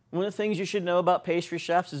 One of the things you should know about pastry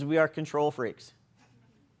chefs is we are control freaks.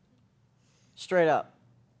 Straight up.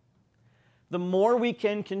 The more we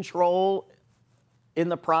can control in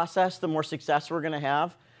the process, the more success we're going to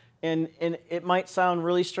have. And it might sound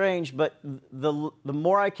really strange, but the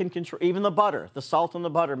more I can control, even the butter, the salt in the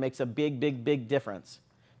butter makes a big, big, big difference.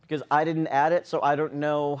 Because I didn't add it, so I don't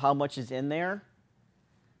know how much is in there.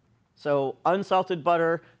 So unsalted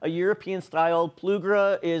butter, a European style.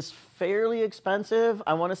 Plugra is fairly expensive.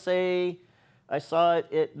 I want to say I saw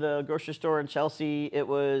it at the grocery store in Chelsea. It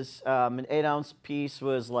was an 8-ounce piece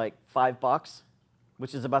was like $5,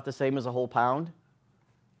 which is about the same as a whole pound.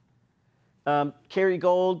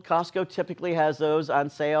 Kerrygold, Costco typically has those on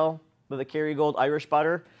sale with a Kerrygold Irish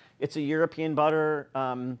butter. It's a European butter.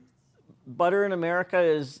 Butter in America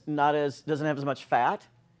doesn't have as much fat.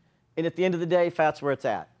 And at the end of the day, fat's where it's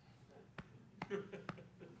at.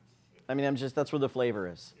 I mean, that's where the flavor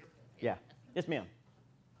is. Yeah. Yes, ma'am.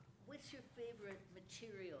 What's your favorite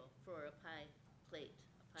material for a pie plate?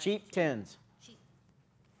 A pie Cheap tray? tins. Cheap.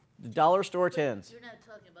 The dollar store tins. You're not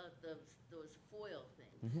talking about those foil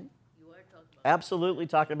things. Mm-hmm. You are talking about. Absolutely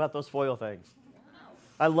talking about those foil things.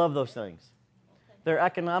 I love those things. They're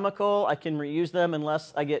economical. I can reuse them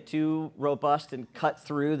unless I get too robust and cut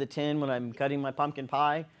through the tin when I'm cutting my pumpkin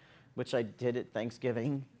pie, which I did at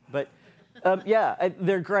Thanksgiving. But yeah,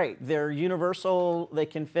 they're great. They're universal. They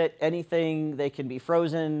can fit anything. They can be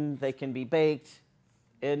frozen. They can be baked.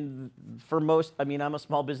 And for most, I mean, I'm a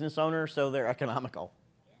small business owner, so they're economical.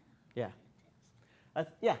 Yeah. Yeah.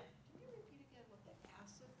 Can you repeat again what the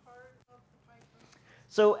acid part of the pie crust is?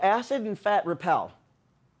 So acid and fat repel.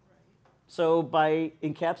 So by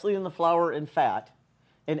encapsulating the flour in fat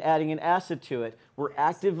and adding an acid to it, we're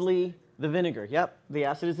actively, the vinegar, yep, the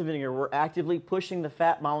acid is the vinegar, we're actively pushing the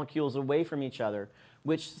fat molecules away from each other,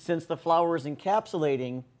 which since the flour is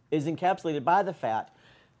encapsulated by the fat,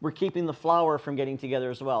 we're keeping the flour from getting together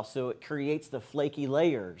as well. So it creates the flaky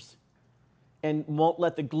layers and won't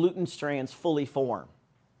let the gluten strands fully form.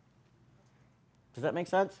 Does that make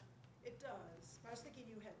sense? It does. I was thinking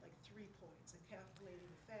you had like 3 points,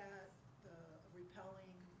 encapsulating fat, the repelling,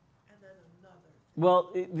 and then another.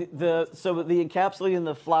 Well, so the encapsulating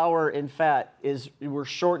the flour in fat is we're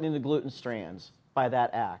shortening the gluten strands by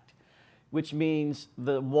that act, which means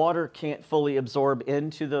the water can't fully absorb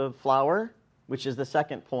into the flour, which is the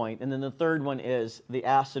second point. And then the third one is the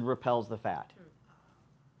acid repels the fat.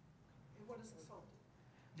 And what is the salt?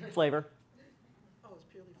 Flavor. Oh, it's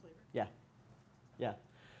purely flavor. Yeah. Yeah.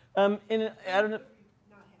 And I don't know.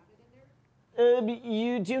 Not have it in there?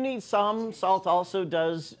 You do need some. Salt also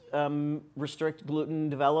does restrict gluten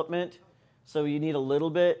development, so you need a little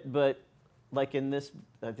bit, but like in this,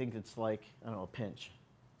 I think it's like, I don't know, a pinch.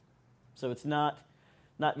 So it's not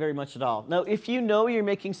very much at all. Now, if you know you're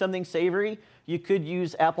making something savory, you could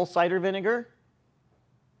use apple cider vinegar.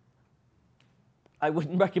 I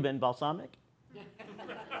wouldn't recommend balsamic.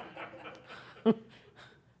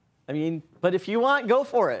 I mean, but if you want, go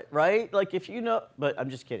for it, right? Like if you know, but I'm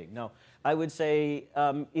just kidding. No, I would say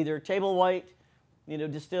either table white,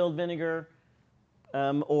 distilled vinegar,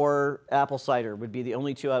 or apple cider would be the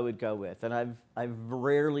only two I would go with. And I've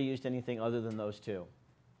rarely used anything other than those two.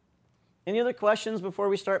 Any other questions before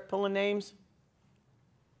we start pulling names?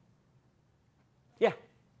 Yeah.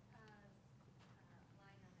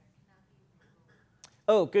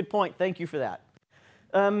 Oh, good point. Thank you for that.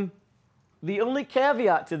 The only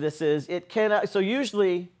caveat to this is it cannot, so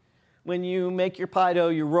usually when you make your pie dough,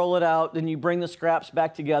 you roll it out, then you bring the scraps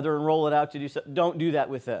back together and roll it out to do so. Don't do that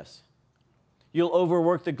with this. You'll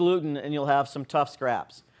overwork the gluten and you'll have some tough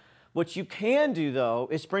scraps. What you can do, though,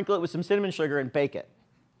 is sprinkle it with some cinnamon sugar and bake it.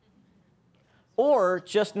 Or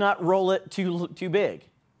just not roll it too big.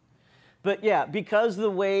 But yeah, because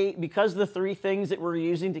the three things that we're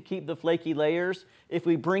using to keep the flaky layers, if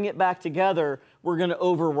we bring it back together, we're going to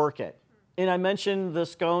overwork it. And I mentioned the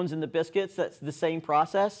scones and the biscuits. That's the same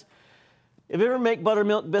process. If you ever make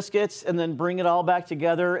buttermilk biscuits and then bring it all back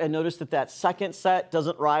together and notice that that second set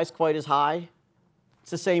doesn't rise quite as high,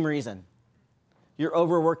 it's the same reason. You're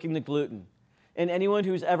overworking the gluten. And anyone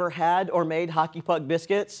who's ever had or made hockey puck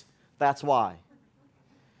biscuits, that's why.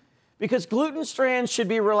 Because gluten strands should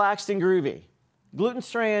be relaxed and groovy. Gluten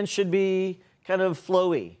strands should be kind of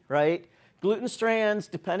flowy, right? Gluten strands,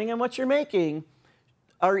 depending on what you're making,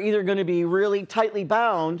 are either going to be really tightly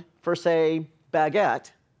bound for, say, baguette,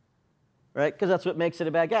 right? Because that's what makes it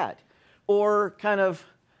a baguette. Or kind of,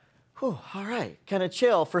 all right, kind of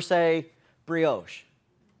chill for, say, brioche,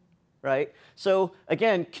 right? So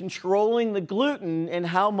again, controlling the gluten and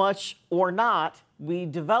how much or not we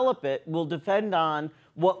develop it will depend on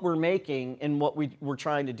what we're making and what we're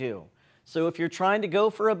trying to do. So if you're trying to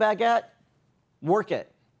go for a baguette, work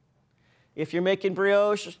it. If you're making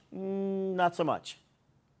brioche, not so much.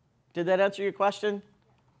 Did that answer your question?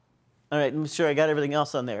 All right, I'm sure I got everything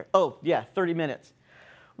else on there. Oh, yeah, 30 minutes.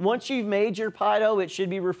 Once you've made your pie dough, it should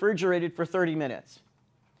be refrigerated for 30 minutes.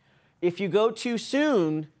 If you go too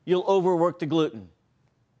soon, you'll overwork the gluten.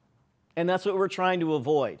 And that's what we're trying to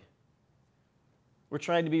avoid. We're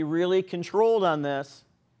trying to be really controlled on this,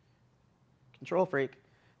 control freak,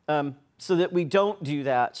 so that we don't do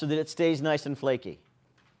that, so that it stays nice and flaky.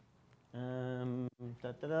 I'm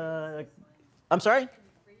sorry?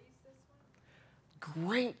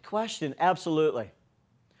 Great question, absolutely.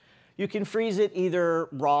 You can freeze it either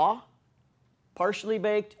raw, partially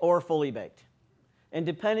baked, or fully baked. And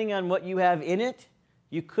depending on what you have in it,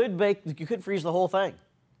 you could freeze the whole thing.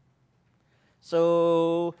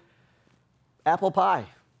 So, apple pie,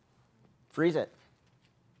 freeze it.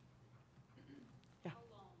 Yeah.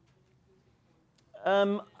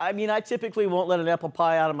 I mean, I typically won't let an apple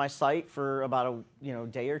pie out of my sight for about a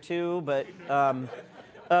day or two, but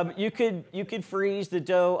you could freeze the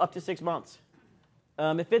dough up to 6 months.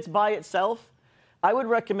 If it's by itself, I would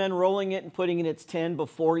recommend rolling it and putting it in its tin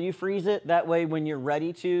before you freeze it. That way, when you're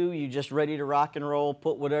ready to, you're just ready to rock and roll,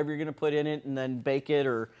 put whatever you're going to put in it, and then bake it,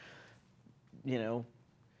 or,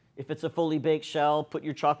 if it's a fully baked shell, put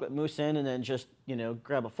your chocolate mousse in, and then just,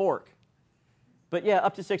 grab a fork. But yeah,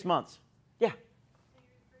 up to 6 months. Yeah.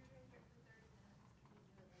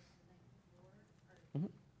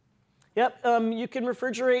 Yep, you can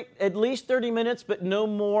refrigerate at least 30 minutes, but no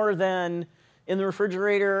more than, in the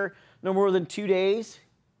refrigerator, no more than 2 days.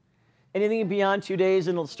 Anything beyond 2 days,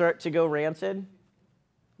 and it'll start to go rancid.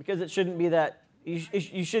 Because it shouldn't be that,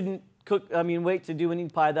 you shouldn't wait to do any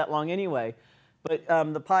pie that long anyway. But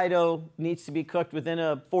the pie dough needs to be cooked within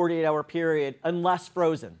a 48-hour period, unless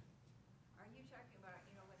frozen. Are you talking about,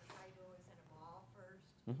 when the pie dough is in a ball first?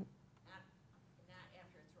 Mm-hmm. Not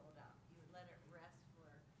after it's rolled out. You would let it rest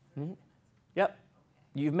for 30 minutes? Yep. Okay.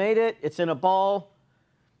 You've made it. It's in a ball.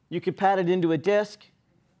 You could pat it into a disc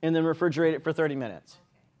and then refrigerate it for 30 minutes. Okay.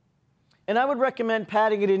 And I would recommend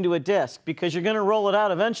patting it into a disc because you're going to roll it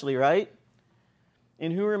out eventually, right?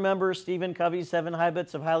 And who remembers Stephen Covey's 7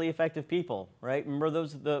 Habits of Highly Effective People, right? Remember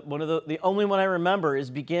those? The only one I remember is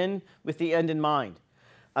begin with the end in mind.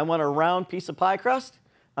 I want a round piece of pie crust.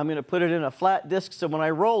 I'm going to put it in a flat disc so when I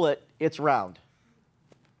roll it, it's round.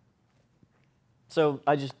 So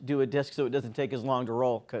I just do a disc so it doesn't take as long to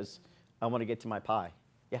roll because I want to get to my pie.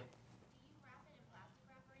 Yeah? Do you wrap it in plastic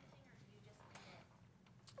wrap or anything, or do you just leave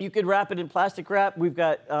it? You could wrap it in plastic wrap. We've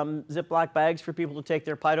got Ziploc bags for people to take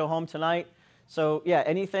their pie dough home tonight. So yeah,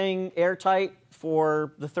 anything airtight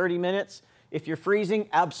for the 30 minutes. If you're freezing,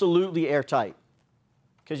 absolutely airtight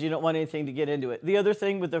because you don't want anything to get into it. The other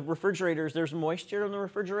thing with the refrigerator is there's moisture in the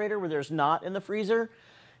refrigerator where there's not in the freezer.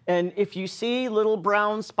 And if you see little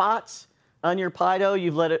brown spots on your pie dough,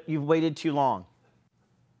 you've waited too long.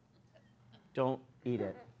 Don't eat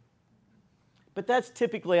it. But that's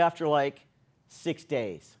typically after like 6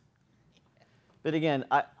 days. But again,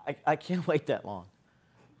 I can't wait that long.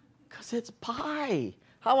 Because it's pie.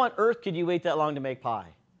 How on earth could you wait that long to make pie?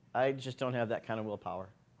 I just don't have that kind of willpower.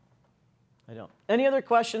 I don't. Any other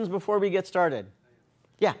questions before we get started?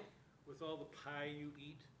 Yeah? With all the pie you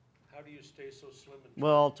eat, how do you stay so slim and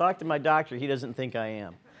Well, talk to my doctor. He doesn't think I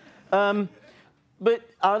am. But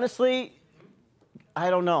honestly, I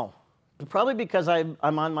don't know. Probably because I'm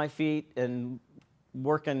on my feet and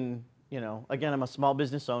working, again, I'm a small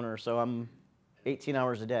business owner, so I'm 18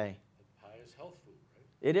 hours a day. pie is health food,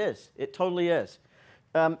 right? It is. It totally is.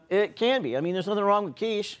 It can be. I mean, there's nothing wrong with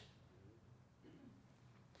quiche.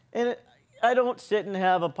 And I don't sit and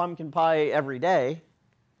have a pumpkin pie every day.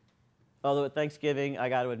 Although at Thanksgiving, I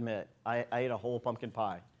got to admit, I ate a whole pumpkin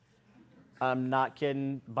pie. I'm not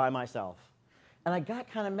kidding, by myself. And I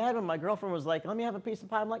got kind of mad when my girlfriend was like, let me have a piece of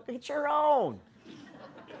pie. I'm like, it's your own.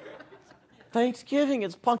 Thanksgiving,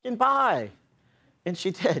 it's pumpkin pie. And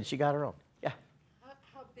she did. She got her own. Yeah.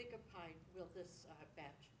 How big a pie will this batch?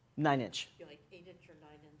 9-inch. Be like 8-inch or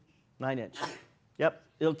 9-inch? 9-inch. Yep.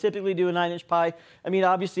 It'll typically do a 9-inch pie. I mean,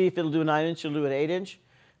 obviously, if it'll do a 9-inch, it'll do an 8-inch.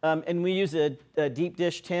 And we use a deep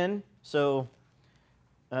dish tin. So,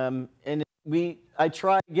 I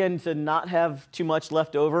try again to not have too much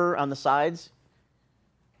left over on the sides,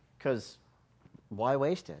 because why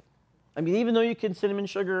waste it? I mean, even though you can cinnamon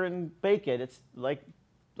sugar and bake it, it's like,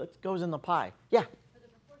 it goes in the pie. Yeah? For the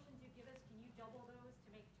proportions you give us, can you double those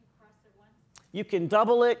to make 2 crusts at once? You can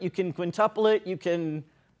double it, you can quintuple it, you can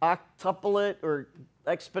octuple it, or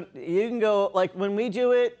you can go, like when we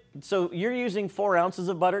do it, so you're using 4 ounces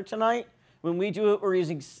of butter tonight. When we do it,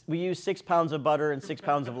 we use 6 pounds of butter and 6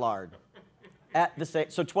 pounds of lard.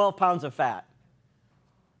 So 12 pounds of fat.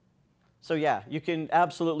 So yeah, you can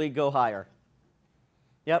absolutely go higher.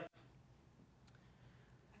 Yep.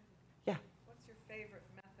 Yeah. What's your favorite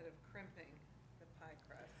method of crimping the pie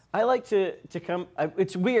crust? I like to come.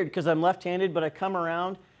 It's weird because I'm left-handed, but I come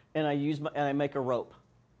around and I make a rope.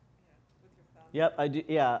 Yeah, with your thumb. Yep, I do.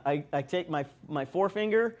 Yeah, I take my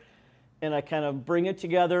forefinger and I kind of bring it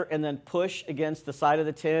together and then push against the side of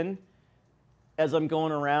the tin as I'm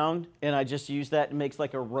going around, and I just use that. It makes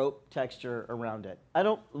like a rope texture around it. I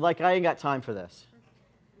ain't got time for this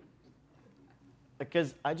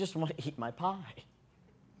because I just want to eat my pie.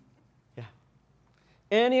 Yeah.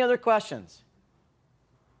 Any other questions?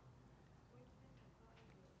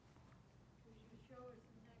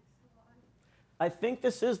 I think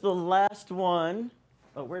this is the last one.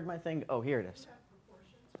 Oh, where'd my thing? Oh, here it is.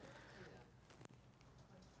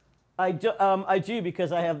 I do because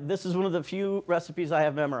this is one of the few recipes I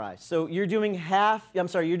have memorized. So you're doing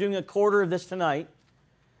you're doing a quarter of this tonight.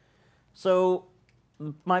 So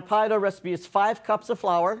my pie dough recipe is 5 cups of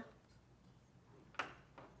flour,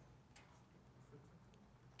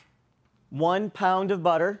 1 pound of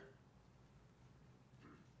butter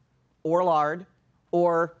or lard,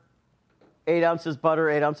 or 8 ounces butter,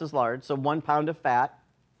 8 ounces lard, so 1 pound of fat,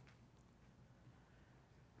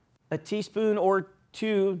 a teaspoon or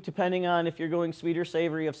 2, depending on if you're going sweet or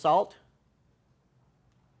savory, of salt,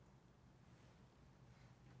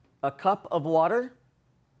 a cup of water,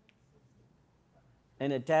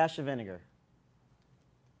 and a dash of vinegar.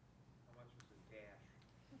 How much is a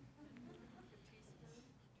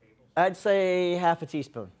dash? I'd say half a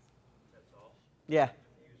teaspoon. That's all? Yeah.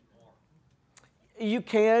 Use more. You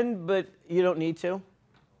can, but you don't need to.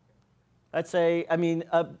 I'd say,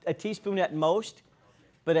 a teaspoon at most,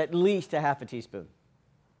 but at least a half a teaspoon.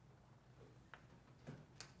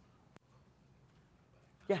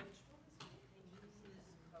 Yeah.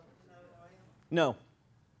 No.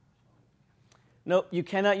 No, you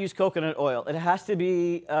cannot use coconut oil. It has to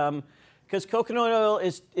be, because coconut oil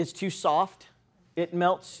is too soft. It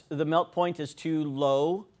melts, the melt point is too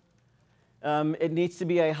low. It needs to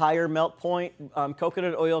be a higher melt point.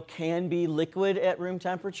 Coconut oil can be liquid at room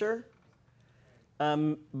temperature,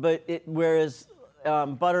 whereas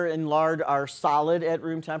butter and lard are solid at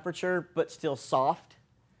room temperature, but still soft.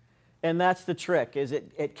 And that's the trick, is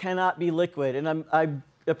it cannot be liquid. And I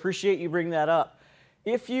appreciate you bringing that up.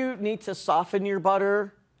 If you need to soften your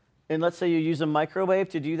butter, and let's say you use a microwave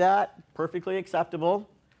to do that, perfectly acceptable,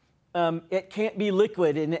 it can't be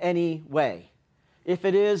liquid in any way. If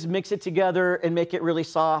it is, mix it together and make it really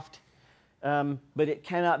soft, but it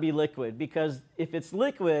cannot be liquid, because if it's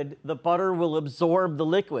liquid, the butter will absorb the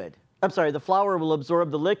liquid. The flour will absorb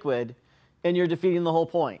the liquid, and you're defeating the whole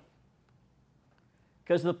point.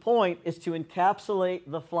 Because the point is to encapsulate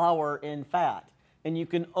the flour in fat, and you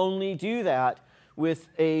can only do that with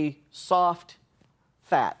a soft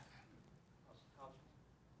fat.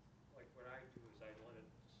 Like what I do is I let it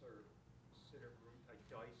sort of sit at room, I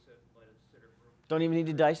dice it, let it sit at room. Don't even need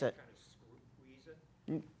to dice it. Kind of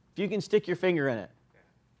squeeze it. You can stick your finger in it. Yeah,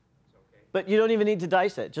 that's okay. But you don't even need to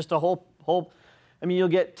dice it. Just a whole, you'll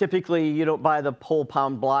get, typically, you don't buy the whole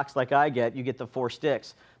pound blocks like I get. You get the 4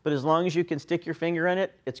 sticks. But as long as you can stick your finger in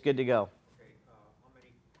it, it's good to go. Okay, how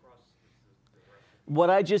many crusts is the recipe? What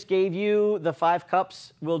I just gave you, the 5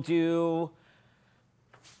 cups, will do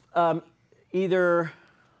because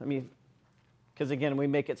again, we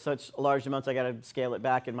make it such large amounts, I got to scale it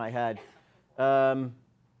back in my head.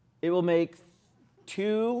 It will make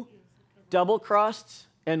 2 double crusts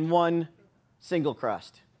and 1 single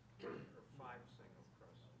crust. Or 5 single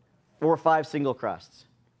crusts. Or 5 single crusts.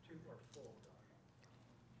 2 or full.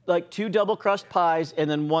 Like 2 double crust pies and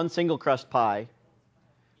then 1 single crust pie,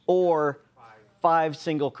 or 5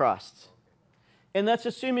 single crusts. And that's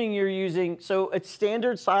assuming you're using, so a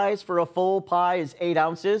standard size for a full pie is 8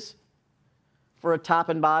 ounces for a top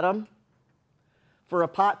and bottom. For a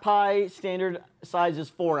pot pie, standard size is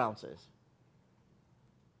 4 ounces.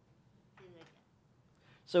 Say that again.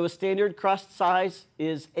 So a standard crust size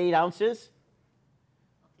is 8 ounces.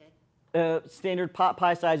 Okay. Standard pot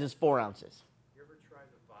pie size is 4 ounces. You ever tried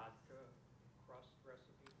the vodka crust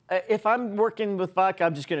recipe? If I'm working with vodka,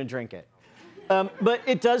 I'm just going to drink it. But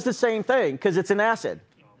it does the same thing because it's an acid.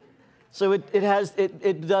 So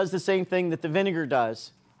it does the same thing that the vinegar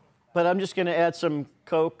does. But I'm just going to add some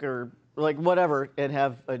Coke or like whatever and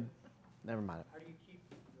have a, never mind. How do you keep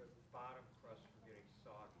the bottom crust from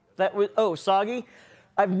getting soggy? Soggy?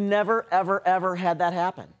 I've never, ever, ever had that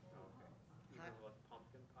happen. Even with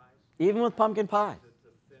pumpkin pies? Even with pumpkin pie. Is it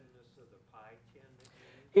the thinness of the pie tin that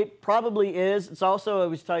you use? It probably is. It's also, I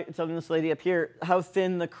was telling this lady up here, how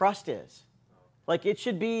thin the crust is. Like it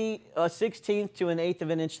should be a 1/16 to an 1/8 of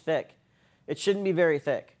an inch thick. It shouldn't be very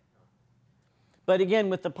thick. But again,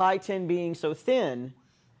 with the pie tin being so thin,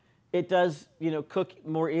 it does, cook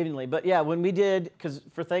more evenly. But yeah, when we did, because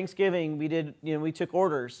for Thanksgiving, we did, we took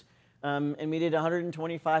orders, and we did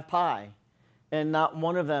 125 pie, and not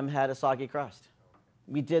one of them had a soggy crust.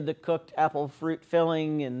 We did the cooked apple fruit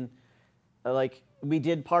filling, and we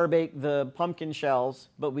did par bake the pumpkin shells,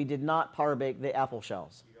 but we did not par bake the apple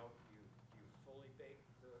shells. You fully bake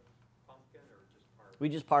the pumpkin or just part? We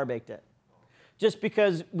just par baked it. Just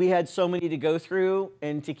because we had so many to go through,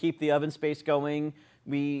 and to keep the oven space going,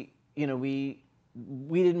 we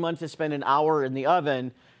didn't want to spend an hour in the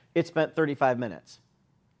oven. It spent 35 minutes.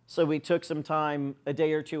 So we took some time, a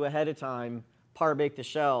day or two ahead of time, par baked the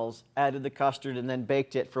shells, added the custard, and then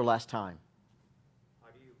baked it for less time.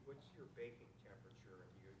 What's your baking temperature,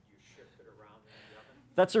 and you shift it around in the oven?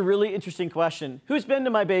 That's a really interesting question. Who's been to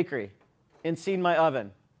my bakery and seen my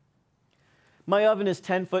oven? My oven is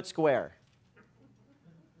 10 foot square.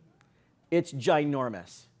 It's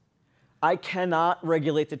ginormous. I cannot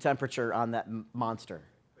regulate the temperature on that monster.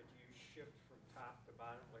 But do you shift from top to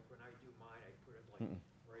bottom? Like when I do mine, I put it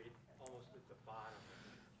right almost at the bottom.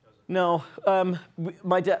 No,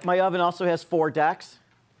 my oven also has 4 decks.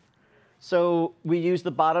 So we use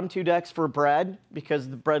the bottom 2 decks for bread because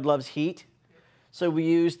the bread loves heat. So we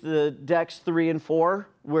use the decks 3 and 4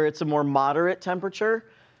 where it's a more moderate temperature.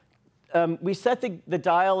 We set the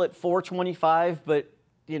dial at 425, but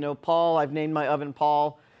Paul, I've named my oven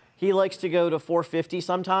Paul. He likes to go to 450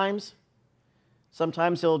 sometimes.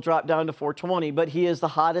 Sometimes he'll drop down to 420, but he is the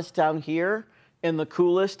hottest down here and the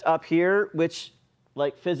coolest up here, which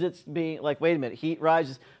physics being wait a minute, heat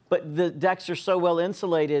rises. But the decks are so well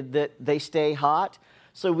insulated that they stay hot.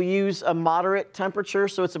 So we use a moderate temperature,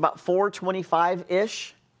 so it's about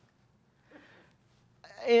 425-ish.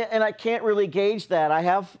 And I can't really gauge that. I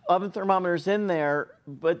have oven thermometers in there,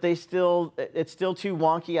 but it's still too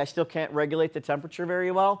wonky. I still can't regulate the temperature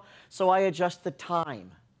very well. So I adjust the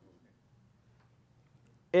time.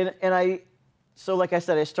 So like I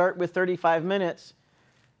said, I start with 35 minutes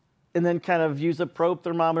and then kind of use a probe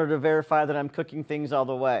thermometer to verify that I'm cooking things all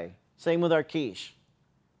the way. Same with our quiche.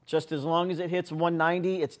 Just as long as it hits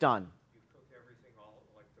 190, it's done. You cook everything all,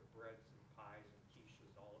 like the breads and pies and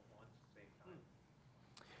quiches all at once at the same time?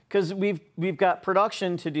 Because we've got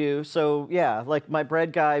production to do. So yeah, like my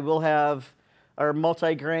bread guy will have our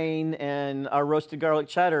multi-grain and our roasted garlic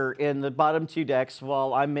cheddar in the bottom 2 decks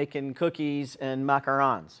while I'm making cookies and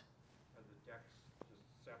macarons. Are the decks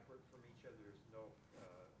just separate from each other? There's no...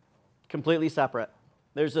 Completely separate.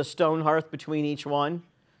 There's a stone hearth between each one.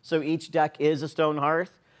 So each deck is a stone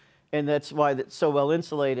hearth. And that's why it's so well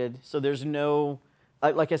insulated. So there's no,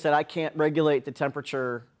 like I said, I can't regulate the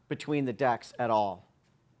temperature between the decks at all.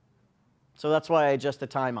 So that's why I adjust the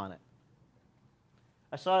time on it.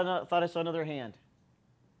 Thought I saw another hand.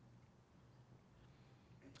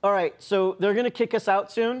 All right, so they're going to kick us out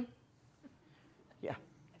soon. Yeah. I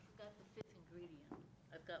forgot the 5th ingredient.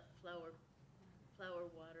 I've got flour,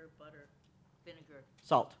 water, butter, vinegar.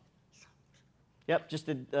 Salt. Yep, just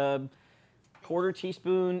a quarter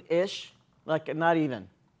teaspoon-ish, not even.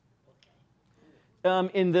 Okay.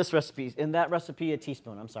 In this recipe, in that recipe, a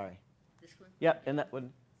teaspoon, I'm sorry. This one? Yep, in that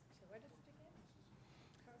one.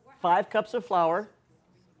 5 cups of flour,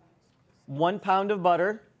 1 pound of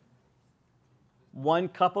butter, 1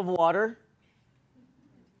 cup of water,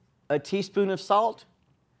 a teaspoon of salt,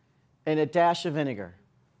 and a dash of vinegar.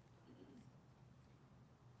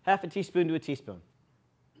 Half a teaspoon to a teaspoon.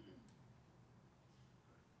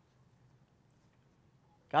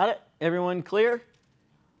 Got it? Everyone clear?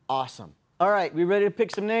 Awesome. All right, we ready to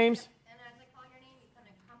pick some names? And as I call your name, you're going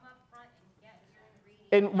to come up front and get your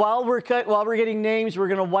ingredients. And while we're getting names, we're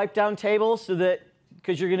going to wipe down tables so that,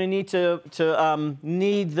 because you're going to need to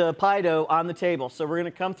knead the pie dough on the table. So we're going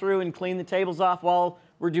to come through and clean the tables off while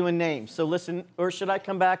we're doing names. So listen, or should I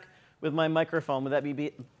come back with my microphone? Would that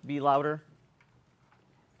be louder?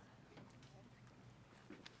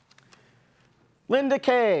 Linda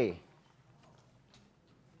Kay.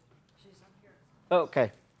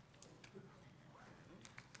 Okay.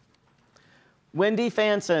 Wendy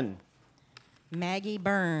Fanson. Maggie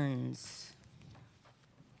Burns.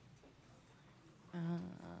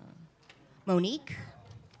 Monique.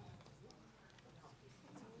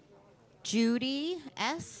 Judy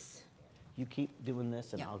S. You keep doing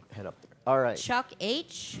this and Yeah. I'll head up there. All right. Chuck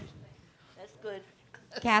H. That's good.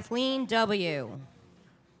 Kathleen W.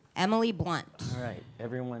 Emily Blunt. All right.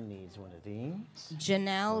 Everyone needs one of these.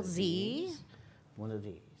 Janelle Z. One of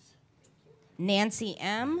these. Nancy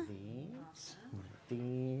M. These. One of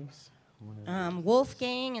these. One of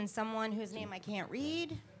Wolfgang and someone whose name I can't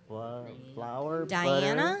read. flour.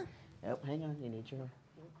 Diana. Butter. Oh, hang on. You need your.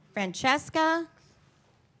 Francesca.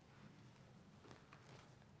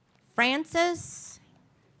 Francis.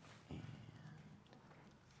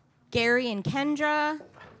 Gary and Kendra.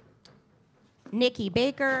 Nikki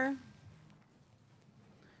Baker.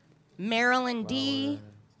 Marilyn D.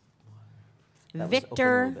 That was open a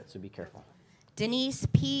Victor. little bit, so be careful. Denise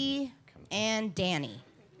P. and Danny.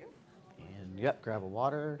 And yep, grab a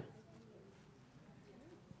water.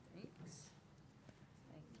 Thanks.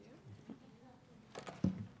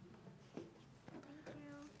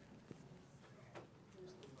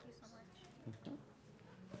 Thank you.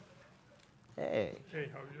 Hey. Hey,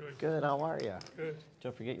 how are you doing? Good. How are you? Good.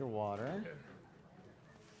 Don't forget your water.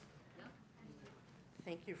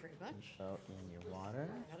 Thank you very much. So in your water.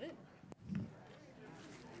 Got it?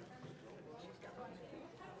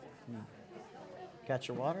 Got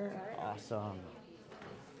your water? Awesome.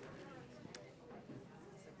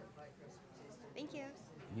 Thank you.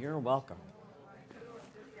 You're welcome.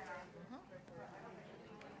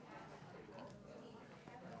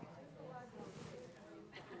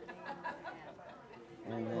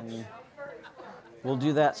 And then we'll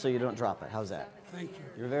do that so you don't drop it. How's that? Thank you.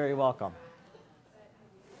 You're very welcome.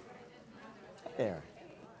 There.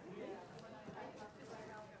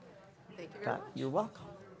 Thank you very much. You're welcome.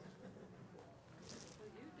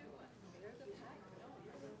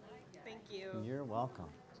 Thank you. You're welcome.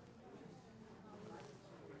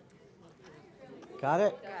 Got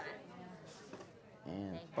it? Got it.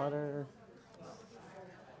 And butter.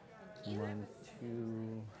 1,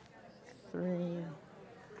 2, 3.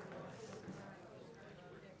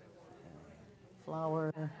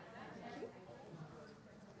 Flour.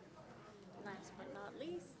 Last but not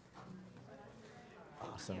least.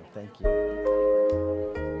 Awesome. Thank you.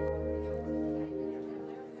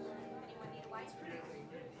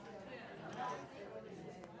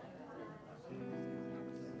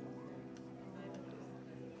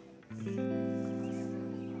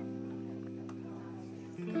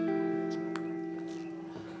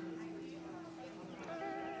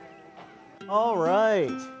 All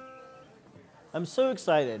right. I'm so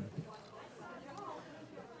excited.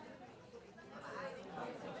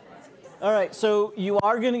 All right, so you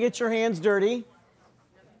are going to get your hands dirty.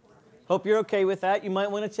 Hope you're okay with that. You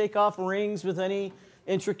might want to take off rings with any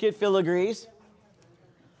intricate filigrees.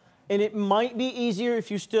 And it might be easier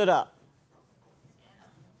if you stood up.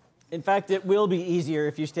 In fact, it will be easier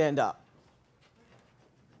if you stand up.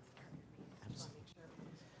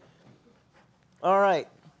 All right,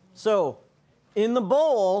 so in the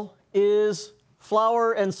bowl is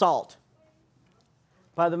flour and salt.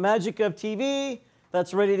 By the magic of TV,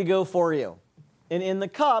 that's ready to go for you. And in the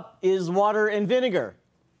cup is water and vinegar.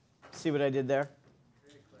 See what I did there?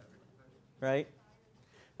 Right?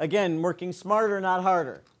 Again, working smarter, not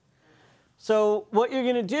harder. So what you're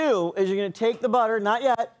going to do is you're going to take the butter, not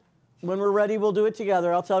yet. When we're ready, we'll do it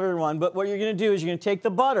together. I'll tell everyone. But what you're going to do is you're going to take the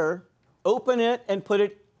butter, open it, and put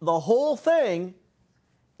it, the whole thing,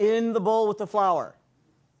 in the bowl with the flour.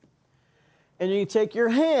 And you take your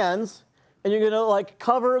hands, and you're going to like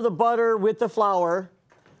cover the butter with the flour,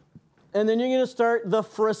 and then you're going to start the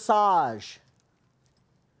frissage.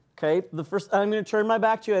 Okay, I'm going to turn my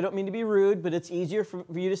back to you. I don't mean to be rude, but it's easier for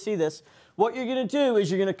you to see this. What you're going to do is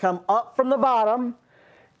you're going to come up from the bottom,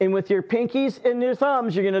 and with your pinkies and your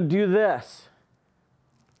thumbs, you're going to do this.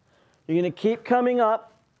 You're going to keep coming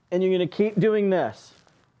up, and you're going to keep doing this,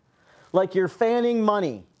 like you're fanning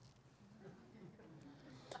money.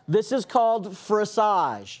 This is called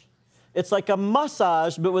frissage. It's like a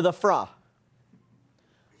massage, but with a fra.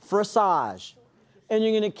 frissage. And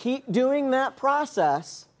you're going to keep doing that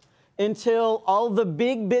process until all the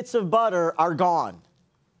big bits of butter are gone.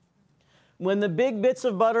 When the big bits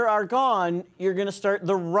of butter are gone, you're going to start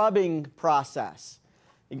the rubbing process.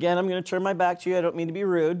 Again, I'm going to turn my back to you. I don't mean to be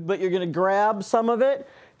rude, but you're going to grab some of it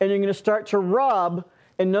and you're going to start to rub.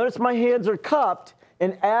 And notice my hands are cupped.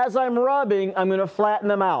 And as I'm rubbing, I'm going to flatten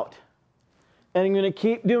them out. And I'm going to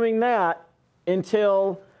keep doing that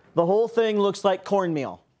until the whole thing looks like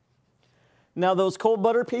cornmeal. Now, those cold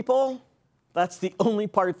butter people, that's the only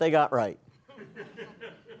part they got right.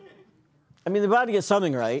 I mean, they're about to get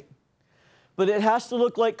something right. But it has to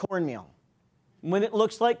look like cornmeal. When it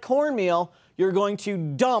looks like cornmeal, you're going to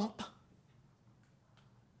dump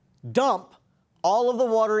all of the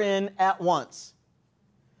water in at once.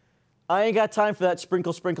 I ain't got time for that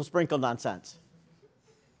sprinkle, sprinkle, sprinkle nonsense.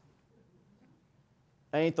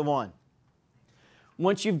 I ain't the one.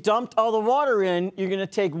 Once you've dumped all the water in, you're going to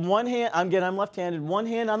take one hand, again, I'm left-handed, one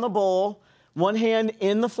hand on the bowl, one hand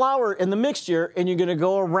in the flour, in the mixture, and you're going to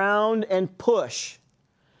go around and push.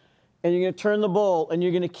 And you're going to turn the bowl, and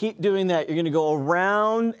you're going to keep doing that. You're going to go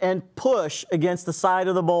around and push against the side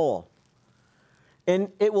of the bowl.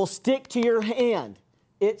 And it will stick to your hand.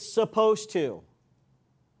 It's supposed to.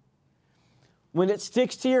 When it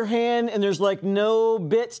sticks to your hand and there's like no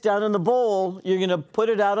bits down in the bowl, you're going to put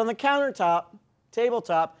it out on the countertop,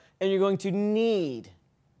 tabletop, and you're going to knead.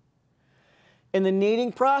 In the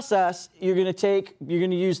kneading process, you're going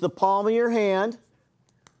to use the palm of your hand,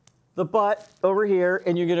 the butt over here,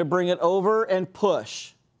 and you're going to bring it over and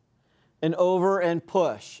push, and over and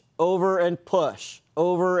push, over and push,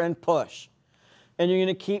 over and push. And you're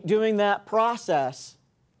going to keep doing that process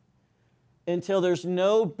until there's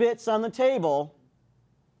no bits on the table.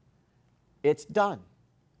 It's done.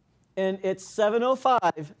 And it's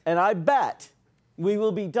 7:05, and I bet we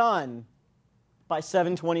will be done by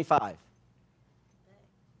 7:25.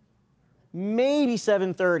 Maybe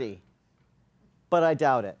 7:30, but I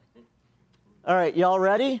doubt it. All right, y'all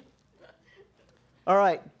ready? All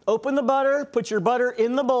right, open the butter, put your butter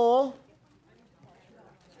in the bowl.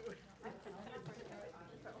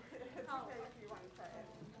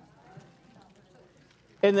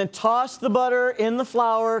 And then toss the butter in the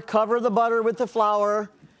flour, cover the butter with the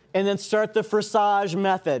flour, and then start the frissage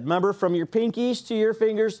method. Remember, from your pinkies to your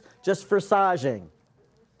fingers, just frissaging. So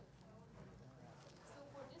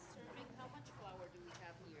for this serving, how much flour do we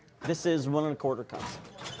have here? This is 1 1/4 cups.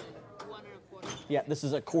 1 1/4. Yeah, this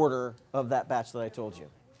is a quarter of that batch that I told you.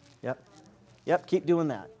 Yep. Yep, keep doing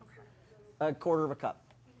that. 1/4 cup.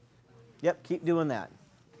 Yep, keep doing that.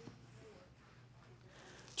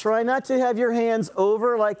 Try not to have your hands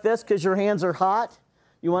over like this because your hands are hot.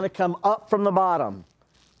 You want to come up from the bottom.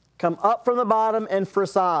 Come up from the bottom and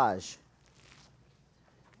frissage.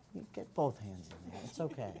 Get both hands in there. It's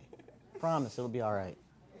okay. Promise, it'll be all right.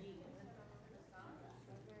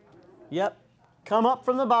 Yep. Come up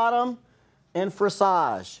from the bottom and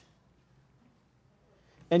frissage.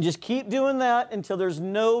 And just keep doing that until there's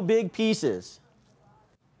no big pieces.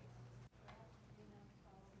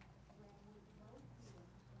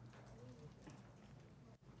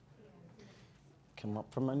 Come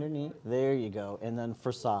up from underneath. There you go. And then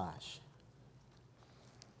frissage.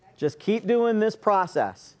 Just keep doing this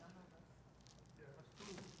process.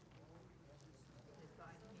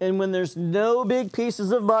 And when there's no big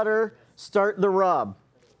pieces of butter, start the rub.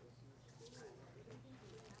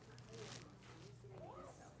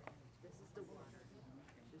 This is the water.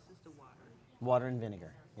 This is the water. Water and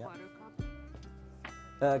vinegar. Yep. 1/4 cup?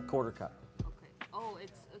 1/4 cup. Okay. Oh,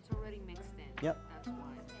 it's already mixed in. Yep. That's why.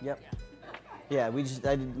 Yep. Yeah. Yeah,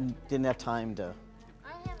 I didn't have time to.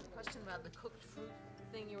 I have a question about the cooked fruit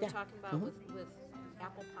thing you were Yeah. talking about with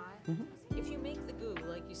apple pie. If you make the goo,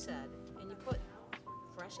 like you said, and you put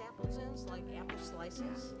fresh apples in, so like apple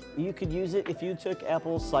slices, You could use it if you took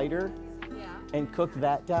apple cider yeah, and cooked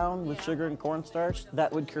that down with Yeah. sugar and cornstarch.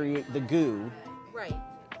 That would create the goo. right.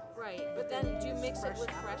 But then do you mix it with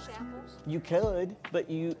fresh apples? You could, but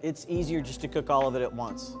it's easier just to cook all of it at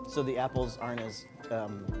once, so the apples aren't as.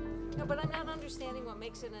 No, but I'm not understanding what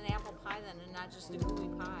makes it an apple pie then, and not just a gooey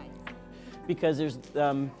pie. Because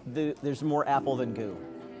there's more apple than goo,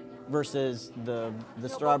 versus the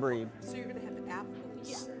strawberry. So you're gonna have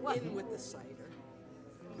apples Well- in with the cider.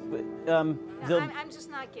 No, they'll- I'm just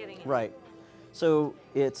not getting it. Right. So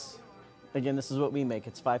it's, again, this is what we make.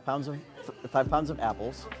 It's 5 pounds of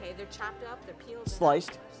apples, Okay, they're chopped up, they're peeled.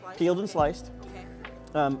 sliced, peeled and okay. sliced. Okay,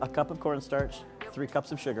 A cup of cornstarch, Yep. 3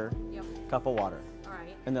 cups of sugar, yep, cup of water, all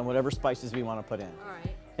right, and then whatever spices we want to put in. all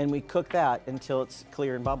right, And we cook that until it's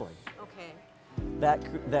clear and bubbly. okay.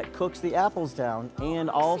 that cooks the apples down and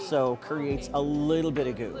also creates a little bit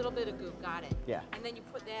of A goo. little bit of goo, got it. Yeah. And then you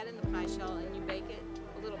put that in the pie shell and you bake it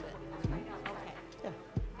a little bit. Okay. Yeah.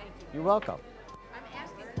 Thank you. You're welcome. I'm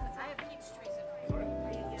asking because I have peach trees in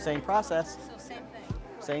my yard. Same process. So same thing.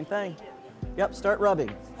 Same thing. Yep, start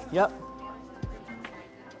rubbing. Yep.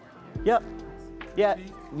 Yep. Yeah.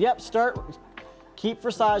 Yep, start. Keep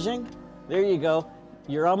massaging. There you go.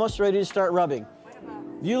 You're almost ready to start rubbing.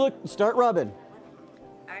 Start rubbing.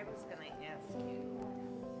 I was gonna ask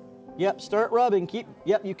you, Yep, start rubbing.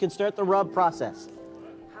 Yep, you can start the rub process.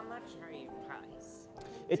 how much are your pies?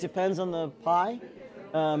 It depends on the pie,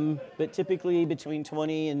 but typically between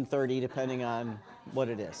 20 and 30, depending on what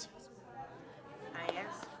it is. I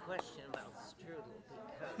asked a question about strudel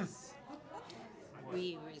because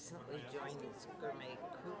we recently joined this gourmet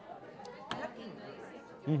cooking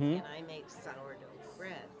group, and I make sourdough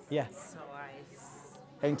bread. Yeah. So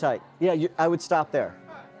Hang tight. Yeah, I would stop there.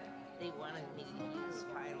 they wanted me to use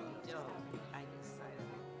phyllo dough. I decided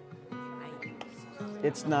I used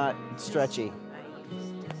It's not stretchy.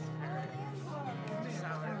 this for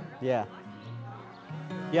sourdough. Yeah.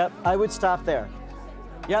 Yep, I would stop there.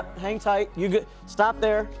 Yep, hang tight. You good? Stop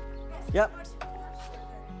there. Yep.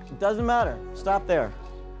 It doesn't matter. Stop there.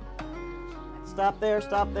 Stop there.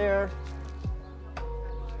 Stop there.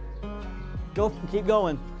 Go. Keep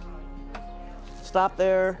going. Stop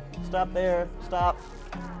there. Stop there. Stop.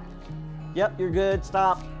 Yep, you're good.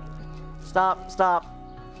 Stop. Stop. Stop.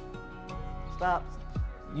 Stop.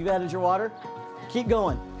 You added your water? Keep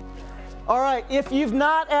going. All right, if you've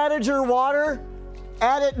not added your water,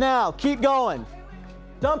 add it now. Keep going.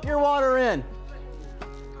 Dump your water in.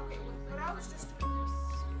 Okay, but I was just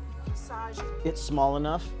massaging, It's small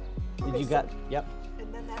enough. Did Okay, you so- got? Yep.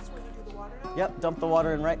 and then that's when you do the water now? Yep. Dump the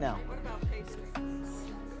water in right now. What about pastry?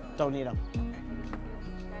 Don't need them.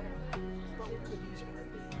 What we could use one.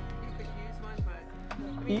 You could use one,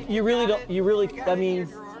 but I mean, You really don't. You really. got I it in your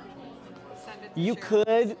mean, drawer, send it to you Sharon.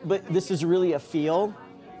 could, but this is really a feel.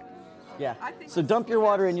 Yeah. I think So dump your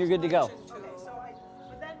water in. You're good to go. Okay, so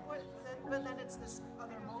but then it's this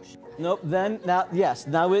other motion. Nope. Then now, yes.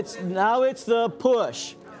 Now it's the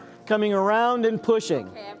push, coming around and pushing.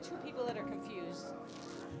 Okay, I have two people that are confused.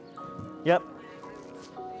 Yep.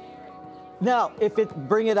 Now,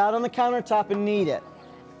 bring it out on the countertop and knead it.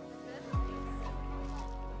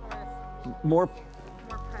 More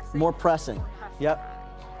pressing. Yep.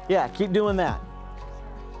 Yeah, keep doing that.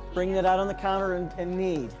 Bring it out on the counter and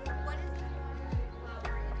knead. What is the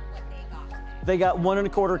flour and what they got today? They got 1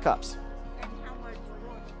 1/4 cups. And how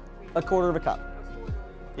much? 1/4 of a cup.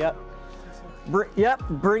 Yep. Yep,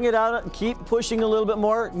 bring it out. Keep pushing a little bit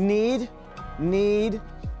more. Knead, knead,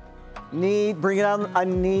 knead. Bring it out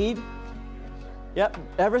on knead. Yep,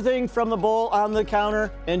 everything from the bowl on the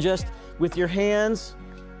counter and just with your hands,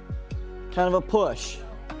 kind of a push.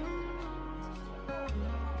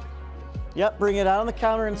 Yep, bring it out on the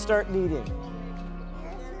counter and start kneading.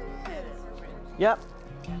 Yep.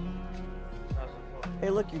 Hey,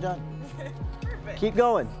 look, you're done. Keep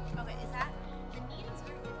going. Okay, is that the kneading's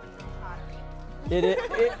very different from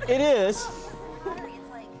pottery? It is. Pottery, it's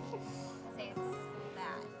like, say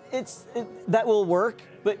it's that. That will work,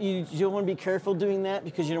 but you want to be careful doing that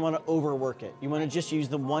because you don't want to overwork it. You want to just use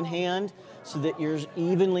the one hand so that you're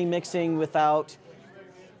evenly mixing without,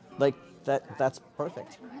 like, that's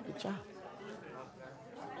perfect. Good job.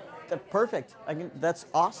 That's perfect. That's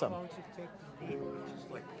awesome.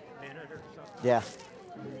 Yeah.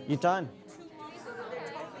 You're done.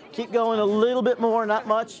 Keep going a little bit more, not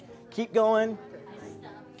much. Keep going.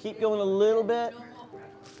 Keep going a little bit.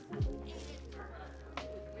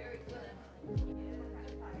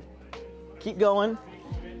 Keep going.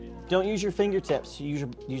 Don't use your fingertips.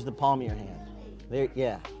 Use the palm of your hand. There,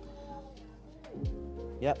 yeah.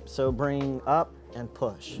 Yep, so bring up and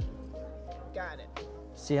push. Got it.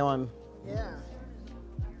 See how I'm, Yeah.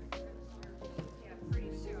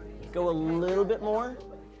 go a little bit more.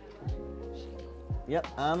 Yep,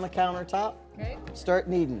 on the countertop. Okay. Start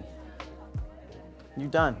kneading. You're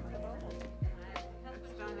done.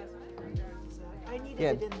 I needed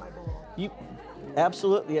Yeah. it in my bowl.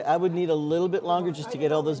 Absolutely. I would need a little bit longer just to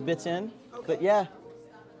get all those bits in. But yeah.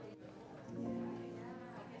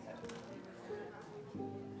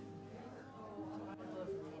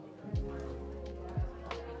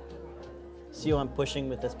 See how I'm pushing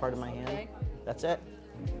with this part of my hand? Okay. That's it.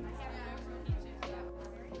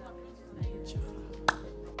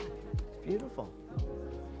 Beautiful.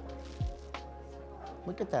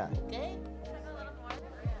 Look at that. Okay.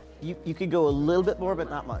 You could go a little bit more, but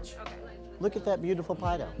not much. Look at that beautiful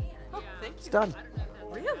pie dough. Thank It's you. done.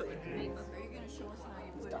 Really?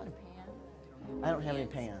 It's done. I don't have any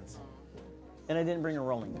pans. And I didn't bring a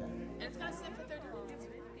rolling pin. And it's gonna sit for 30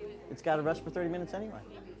 minutes. It's got to rest for 30 minutes anyway.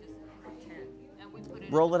 Maybe just 10. And we put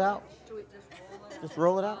it Roll it out. Do it, just roll it. Just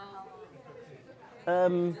roll it out.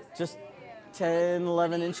 Just 10,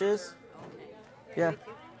 11 inches. Yeah.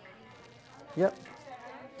 Yep.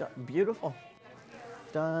 Beautiful.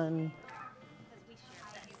 Done.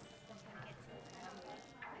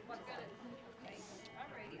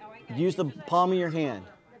 Use the palm of your hand.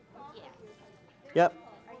 Yep.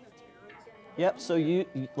 Yep, so you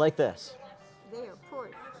like this. There, push.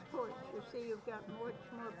 You see, you've got much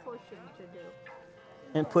more pushing to do.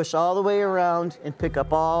 And push all the way around and pick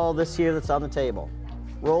up all this here that's on the table.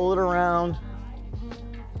 Roll it around.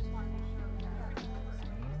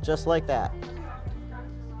 Just like that.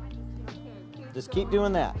 Just keep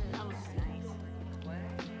doing that.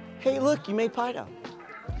 Hey, look, you made pie dough.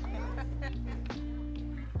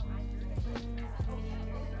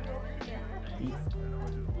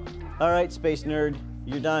 All right, space nerd,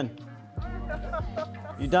 you're done.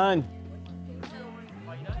 You're done.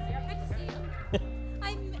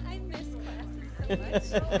 I miss classes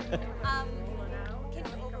so much. Can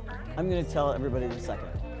you overwork it? I'm going to tell everybody in a second,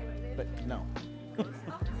 but no.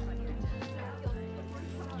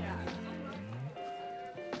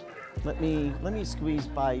 Let me squeeze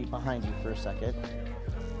behind you for a second.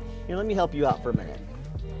 Here, let me help you out for a minute.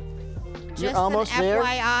 You're Just almost an there.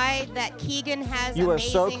 FYI that Keegan has You are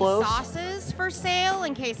amazing so close. sauces for sale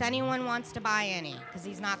in case anyone wants to buy any, because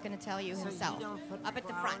he's not going to tell you himself. Up at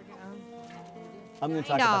the front. I'm going to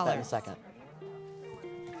talk about that in a $9. second.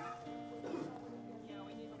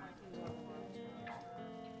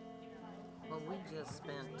 Well, we just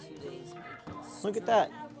spent 2 days making Look at that,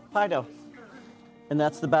 pie dough. And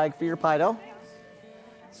that's the bag for your pie dough.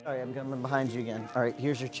 Sorry, I'm coming behind you again. All right,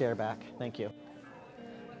 here's your chair back. Thank you.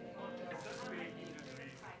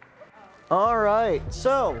 All right,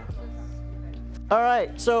 so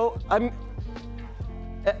I'm.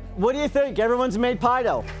 What do you think? Everyone's made pie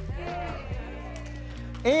dough.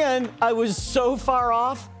 And I was so far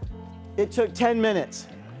off, it took 10 minutes.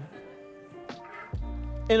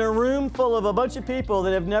 In a room full of a bunch of people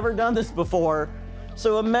that have never done this before,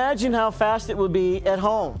 so imagine how fast it would be at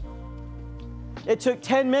home. It took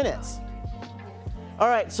 10 minutes. All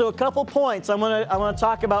right, so a couple points I want to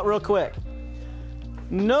talk about real quick.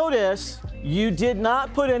 Notice you did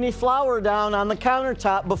not put any flour down on the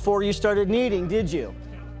countertop before you started kneading, did you?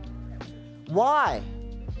 Why?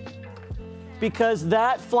 Because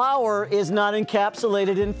that flour is not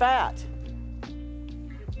encapsulated in fat.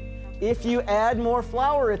 If you add more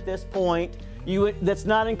flour at this point, that's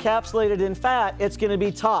not encapsulated in fat, it's going to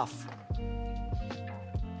be tough.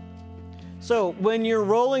 So when you're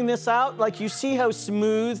rolling this out, like you see how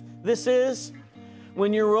smooth this is?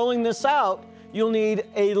 When you're rolling this out, you'll need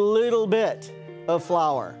a little bit of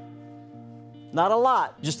flour. Not a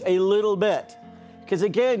lot, just a little bit. Because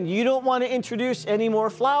again, you don't want to introduce any more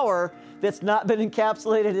flour that's not been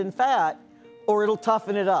encapsulated in fat, or it'll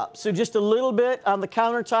toughen it up. So just a little bit on the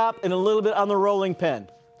countertop and a little bit on the rolling pin.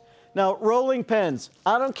 Now, rolling pins,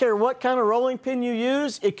 I don't care what kind of rolling pin you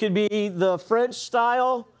use. It could be the French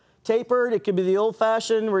style, tapered. It could be the old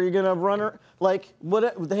fashioned where you're gonna run like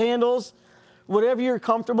the handles, whatever you're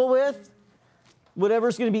comfortable with,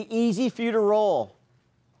 whatever's gonna be easy for you to roll.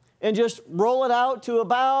 And just roll it out to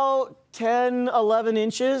about 10, 11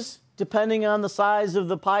 inches, depending on the size of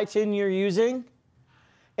the pie tin you're using.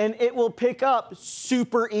 And it will pick up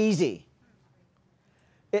super easy.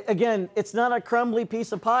 Again, it's not a crumbly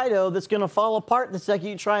piece of pie dough that's going to fall apart the second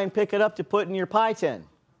you try and pick it up to put in your pie tin.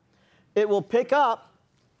 It will pick up,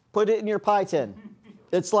 put it in your pie tin.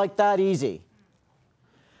 It's like that easy.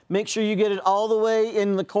 Make sure you get it all the way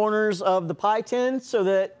in the corners of the pie tin so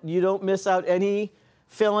that you don't miss out any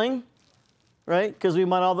filling, right? Because we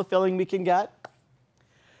want all the filling we can get.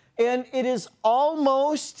 And it is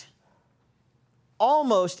almost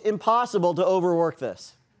impossible to overwork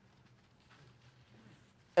this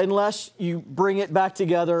unless you bring it back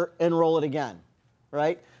together and roll it again,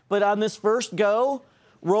 right? But on this first go,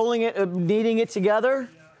 rolling it, kneading it together,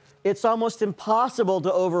 it's almost impossible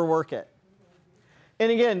to overwork it.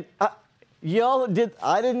 And again, I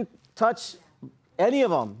didn't touch any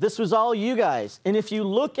of them. This was all you guys. And if you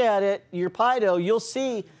look at it, your pie dough, you'll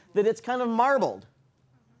see that it's kind of marbled.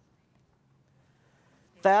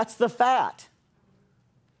 That's the fat.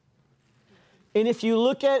 And if you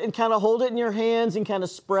look at it and kind of hold it in your hands and kind of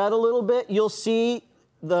spread a little bit, you'll see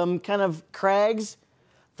the kind of crags.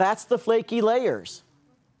 That's the flaky layers.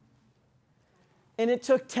 And it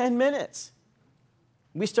took 10 minutes.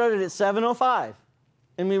 We started at 7:05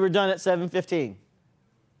 and we were done at 7:15.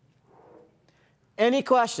 Any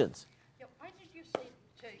questions? Why did you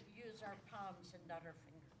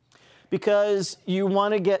because you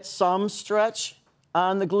want to get some stretch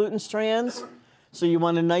on the gluten strands. So you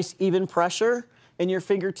want a nice even pressure, and your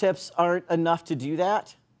fingertips aren't enough to do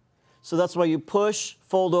that. So that's why you push,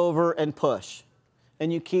 fold over, and push.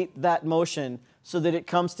 And you keep that motion so that it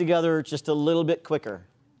comes together just a little bit quicker.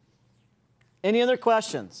 Any other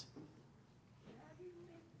questions?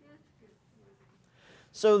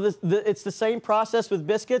 So it's the same process with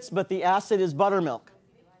biscuits, but the acid is buttermilk.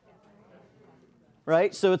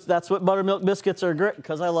 Right? So that's what buttermilk biscuits are great,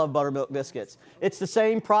 because I love buttermilk biscuits. It's the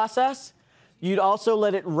same process. You'd also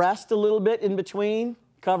let it rest a little bit in between,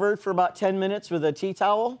 covered for about 10 minutes with a tea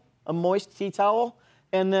towel, a moist tea towel,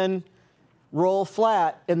 and then roll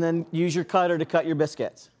flat, and then use your cutter to cut your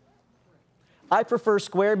biscuits. I prefer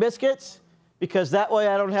square biscuits because that way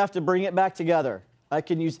I don't have to bring it back together. I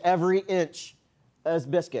can use every inch as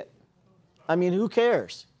biscuit. I mean, who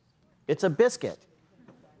cares? It's a biscuit.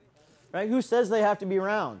 Right? Who says they have to be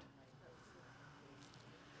round?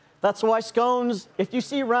 That's why scones, if you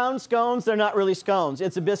see round scones, they're not really scones.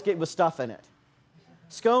 It's a biscuit with stuff in it.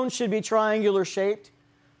 Scones should be triangular shaped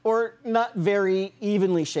or not very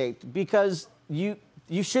evenly shaped, because you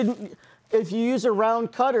shouldn't, if you use a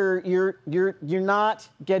round cutter, you're not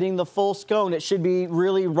getting the full scone. It should be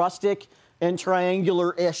really rustic and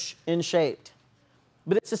triangular-ish in shape.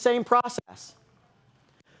 But it's the same process.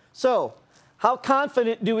 So, how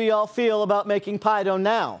confident do we all feel about making pie dough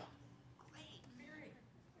now?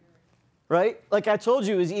 Right? Like I told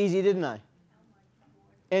you, it was easy, didn't I?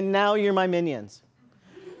 And now you're my minions.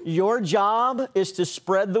 Your job is to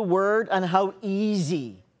spread the word on how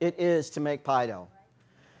easy it is to make pie dough.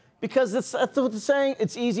 Because that's what it's saying,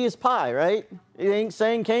 it's easy as pie, right? It ain't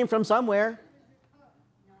saying came from somewhere.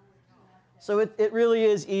 So it really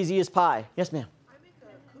is easy as pie. Yes, ma'am? I make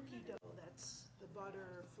a cookie dough that's the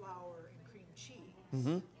butter, flour, and cream cheese.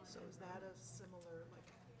 Mm-hmm. So is that a similar, like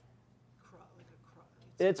a crust?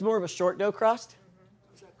 It's more of a short dough crust.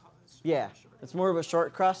 Mm-hmm. Is that called Yeah, it's more of a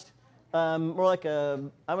short crust. More like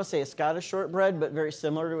I would say a Scottish shortbread, but very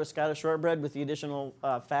similar to a Scottish shortbread with the additional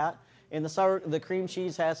fat. And the cream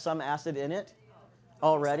cheese has some acid in it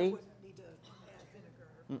already. So wouldn't need to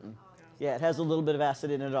add vinegar. Yeah, it has a little bit of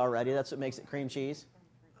acid in it already. That's what makes it cream cheese.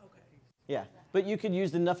 Okay. Yeah, but you could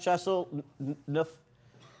use the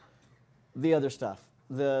the other stuff.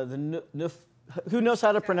 The who knows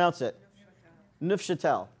how to pronounce it?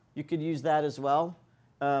 Neufchâtel. You could use that as well.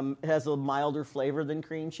 It has a milder flavor than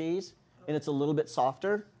cream cheese, and it's a little bit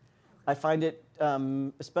softer. I find it,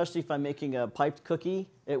 especially if I'm making a piped cookie,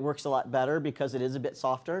 it works a lot better because it is a bit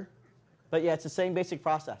softer. But yeah, it's the same basic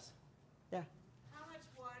process. Yeah. How much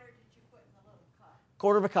water did you put in the little cup?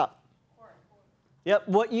 Quarter of a cup. Yep.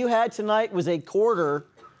 What you had tonight was a quarter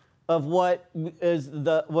of what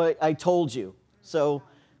I told you. So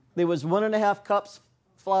there was 1.5 cups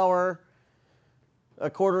flour, a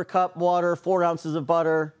quarter cup water, 4 ounces of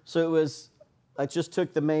butter. So it was, I just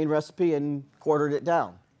took the main recipe and quartered it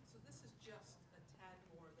down. So this is just a tad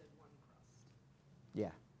more than 1 crust. Yeah.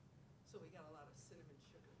 So we got a lot of cinnamon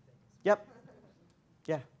sugar things. Yep.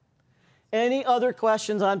 Yeah. Any other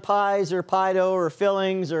questions on pies or pie dough or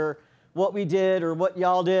fillings or what we did or what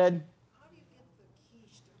y'all did? How do you get the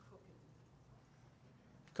quiche to cook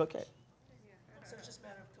it? Cook it. So it's just a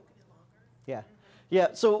matter of cooking it longer? Yeah. Yeah,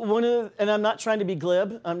 so and I'm not trying to be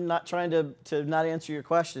glib. I'm not trying to not answer your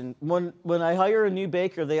question. When I hire a new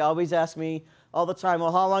baker, they always ask me all the time,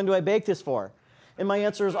 well, how long do I bake this for? And my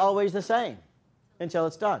answer is always the same, until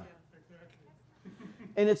it's done.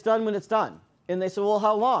 And it's done when it's done. And they say, well,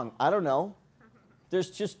 how long? I don't know.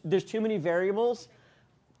 There's too many variables.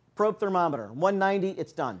 Probe thermometer, 190,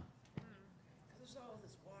 it's done. There's all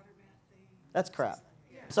this water bath thing. That's crap.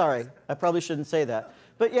 Sorry, I probably shouldn't say that.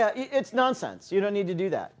 But yeah, it's nonsense. You don't need to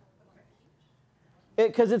do that.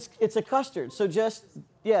 Because it's a custard. So just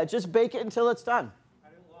bake it until it's done. How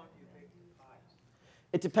long do you bake pies?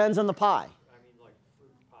 It depends on the pie. I mean, like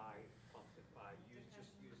fruit pie, pumpkin pie.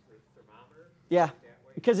 Just use the thermometer? Yeah, That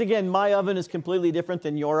way? because again, my oven is completely different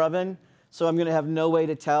than your oven. So I'm going to have no way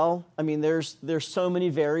to tell. I mean, there's so many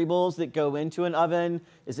variables that go into an oven.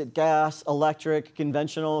 Is it gas, electric,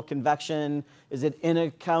 conventional, convection? Is it in a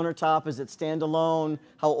countertop? Is it standalone?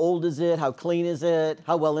 How old is it? How clean is it?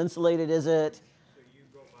 How well insulated is it? So you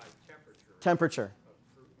go by temperature? Temperature.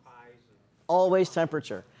 Of fruit pies and Always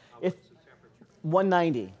temperature. If what's the temperature?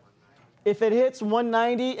 190. If it hits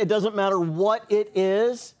 190, it doesn't matter what it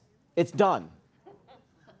is, it's done.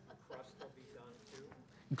 Crust will be done too?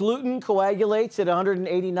 Gluten coagulates at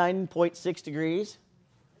 189.6 degrees.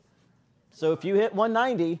 So if you hit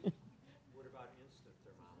 190, What about instant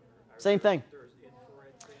thermometer? same thing. There's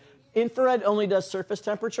infrared things? Infrared only does surface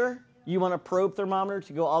temperature. You want a probe thermometer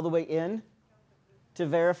to go all the way in to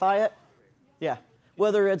verify it? Yeah.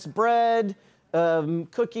 Whether it's bread,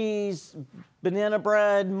 cookies, banana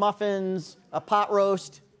bread, muffins, a pot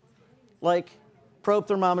roast, like probe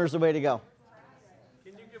thermometer is the way to go.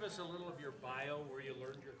 Can you give us a little of your bio where you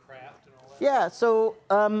learned your craft and all that? Yeah, so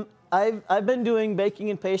I've been doing baking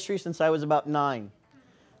and pastry since I was about 9.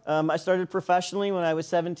 I started professionally when I was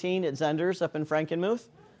 17 at Zender's up in Frankenmuth.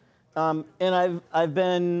 And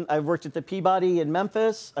I've worked at the Peabody in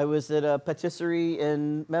Memphis. I was at a patisserie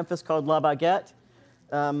in Memphis called La Baguette.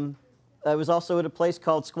 I was also at a place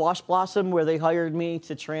called Squash Blossom where they hired me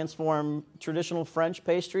to transform traditional French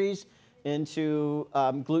pastries into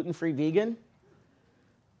gluten-free vegan,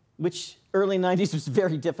 which early 90s was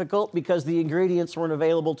very difficult because the ingredients weren't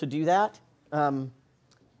available to do that. And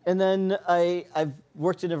then I've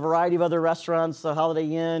worked in a variety of other restaurants, the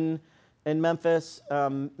Holiday Inn in Memphis,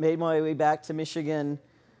 made my way back to Michigan,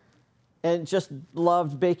 and just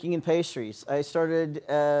loved baking and pastries. I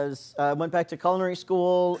went back to culinary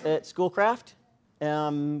school at Schoolcraft,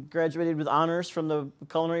 graduated with honors from the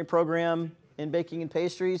culinary program in baking and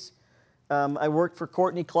pastries. I worked for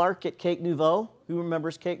Courtney Clark at Cake Nouveau. Who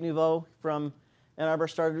remembers Cake Nouveau from Ann Arbor?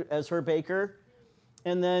 Started as her baker,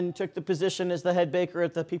 and then took the position as the head baker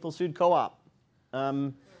at the People's Food Co-op.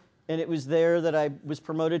 And it was there that I was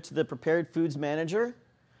promoted to the prepared foods manager.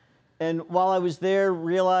 And while I was there,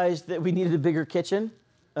 realized that we needed a bigger kitchen.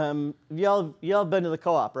 Y'all been to the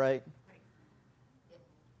co-op, right?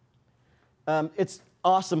 It's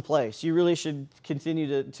awesome place. You really should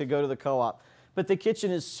continue to go to the co-op. But the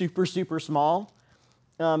kitchen is super, super small.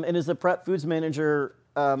 And as a prep foods manager,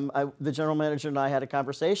 the general manager and I had a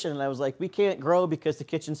conversation, and I was like, we can't grow because the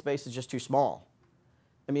kitchen space is just too small.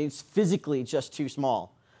 I mean, it's physically just too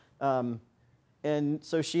small. And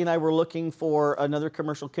so she and I were looking for another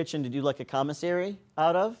commercial kitchen to do like a commissary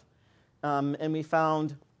out of. And we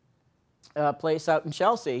found a place out in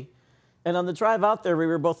Chelsea. And on the drive out there, we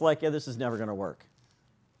were both like, yeah, this is never going to work.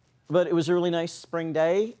 But it was a really nice spring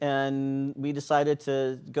day, and we decided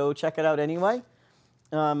to go check it out anyway.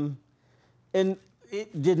 And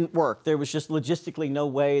it didn't work. There was just logistically no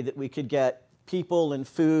way that we could get people and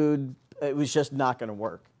food. It was just not going to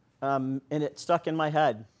work. And it stuck in my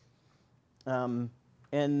head.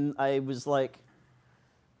 And I was like,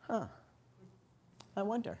 I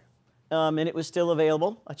wonder. And it was still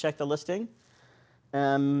available. I checked the listing.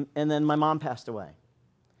 And then my mom passed away.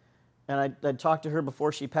 And I'd talked to her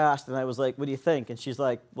before she passed, and I was like, what do you think? And she's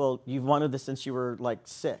like, well, you've wanted this since you were like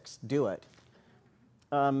 6. Do it.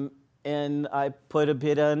 And I put a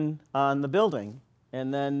bid in on the building.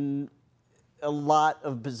 And then a lot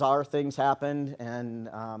of bizarre things happened, and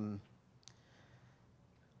I've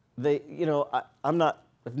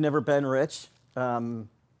never been rich, and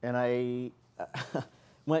I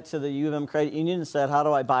went to the U of M credit union and said, how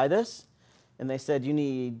do I buy this? And they said, you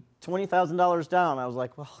need $20,000 down. I was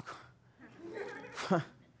like, well,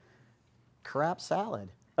 crap salad.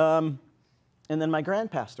 And then my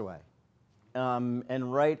grand passed away.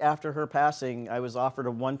 And right after her passing, I was offered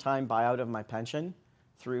a one-time buyout of my pension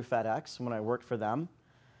through FedEx when I worked for them,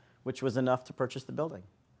 which was enough to purchase the building.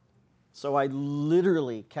 So I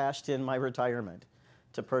literally cashed in my retirement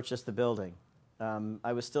to purchase the building.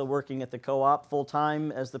 I was still working at the co-op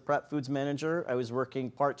full-time as the prep foods manager. I was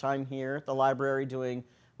working part-time here at the library doing,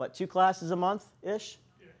 2 classes a month-ish?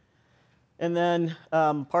 Yeah. And then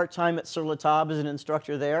part-time at Sur La Table as an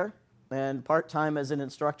instructor there, and part-time as an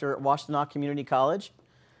instructor at Washtenaw Community College.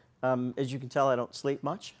 As you can tell, I don't sleep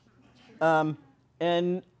much.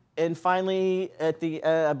 And finally,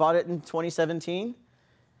 I bought it in 2017.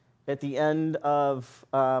 At the end of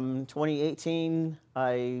 2018,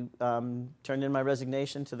 I turned in my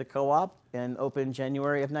resignation to the co-op and opened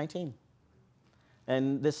January of 19.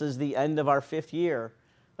 And this is the end of our 5th year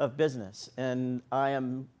of business. And I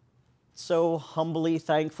am so humbly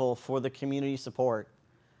thankful for the community support,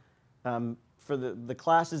 for the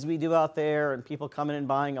classes we do out there, and people coming and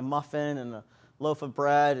buying a muffin and a loaf of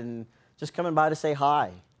bread and just coming by to say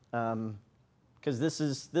hi. Because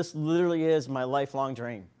this literally is my lifelong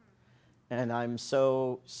dream. And I'm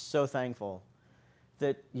so, so thankful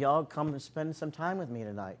that y'all come and spend some time with me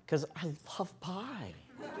tonight, because I love pie.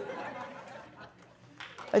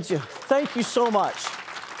 Thank you so much.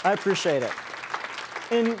 I appreciate it.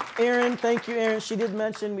 And Erin, thank you, Erin. She did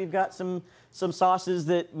mention we've got some sauces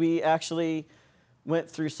that we actually went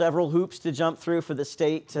through several hoops to jump through for the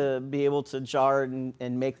state to be able to jar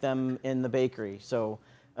and make them in the bakery. So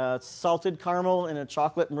salted caramel and a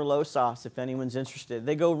chocolate Merlot sauce, if anyone's interested.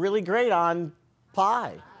 They go really great on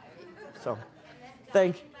pie. So,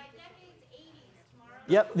 thank you.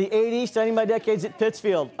 Yep, the 80s, Dining by Decades at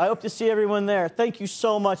Pittsfield. I hope to see everyone there. Thank you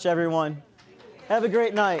so much, everyone. Have a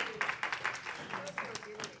great night.